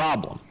 That's the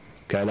problem.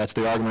 Okay, that's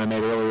the argument I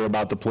made earlier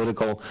about the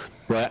political,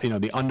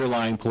 the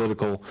underlying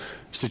political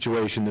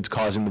situation that's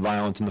causing the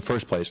violence in the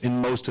first place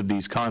in most of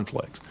these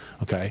conflicts.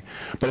 Okay,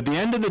 but at the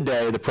end of the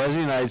day, the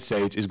President of the United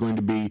States is going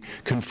to be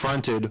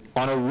confronted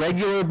on a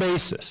regular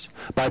basis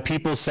by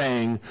people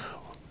saying,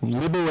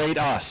 liberate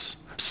us,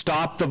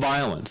 stop the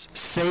violence,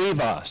 save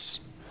us.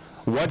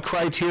 What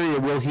criteria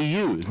will he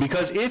use?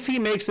 Because if he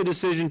makes a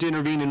decision to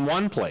intervene in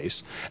one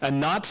place and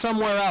not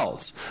somewhere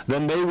else,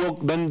 then they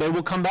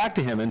will come back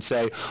to him and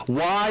say,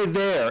 why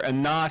there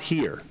and not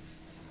here?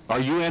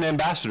 Our UN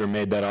ambassador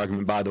made that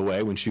argument, by the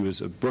way, when she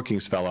was a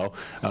Brookings Fellow,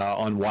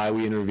 on why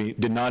we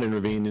did not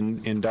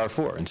intervene in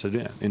Darfur, in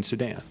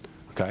Sudan.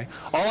 Okay?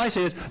 All I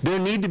say is there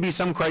need to be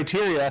some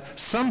criteria,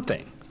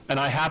 something. And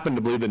I happen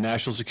to believe that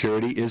national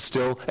security is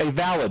still a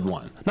valid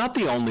one. Not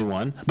the only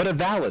one, but a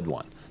valid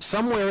one.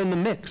 Somewhere in the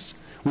mix,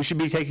 we should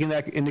be taking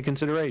that into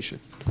consideration.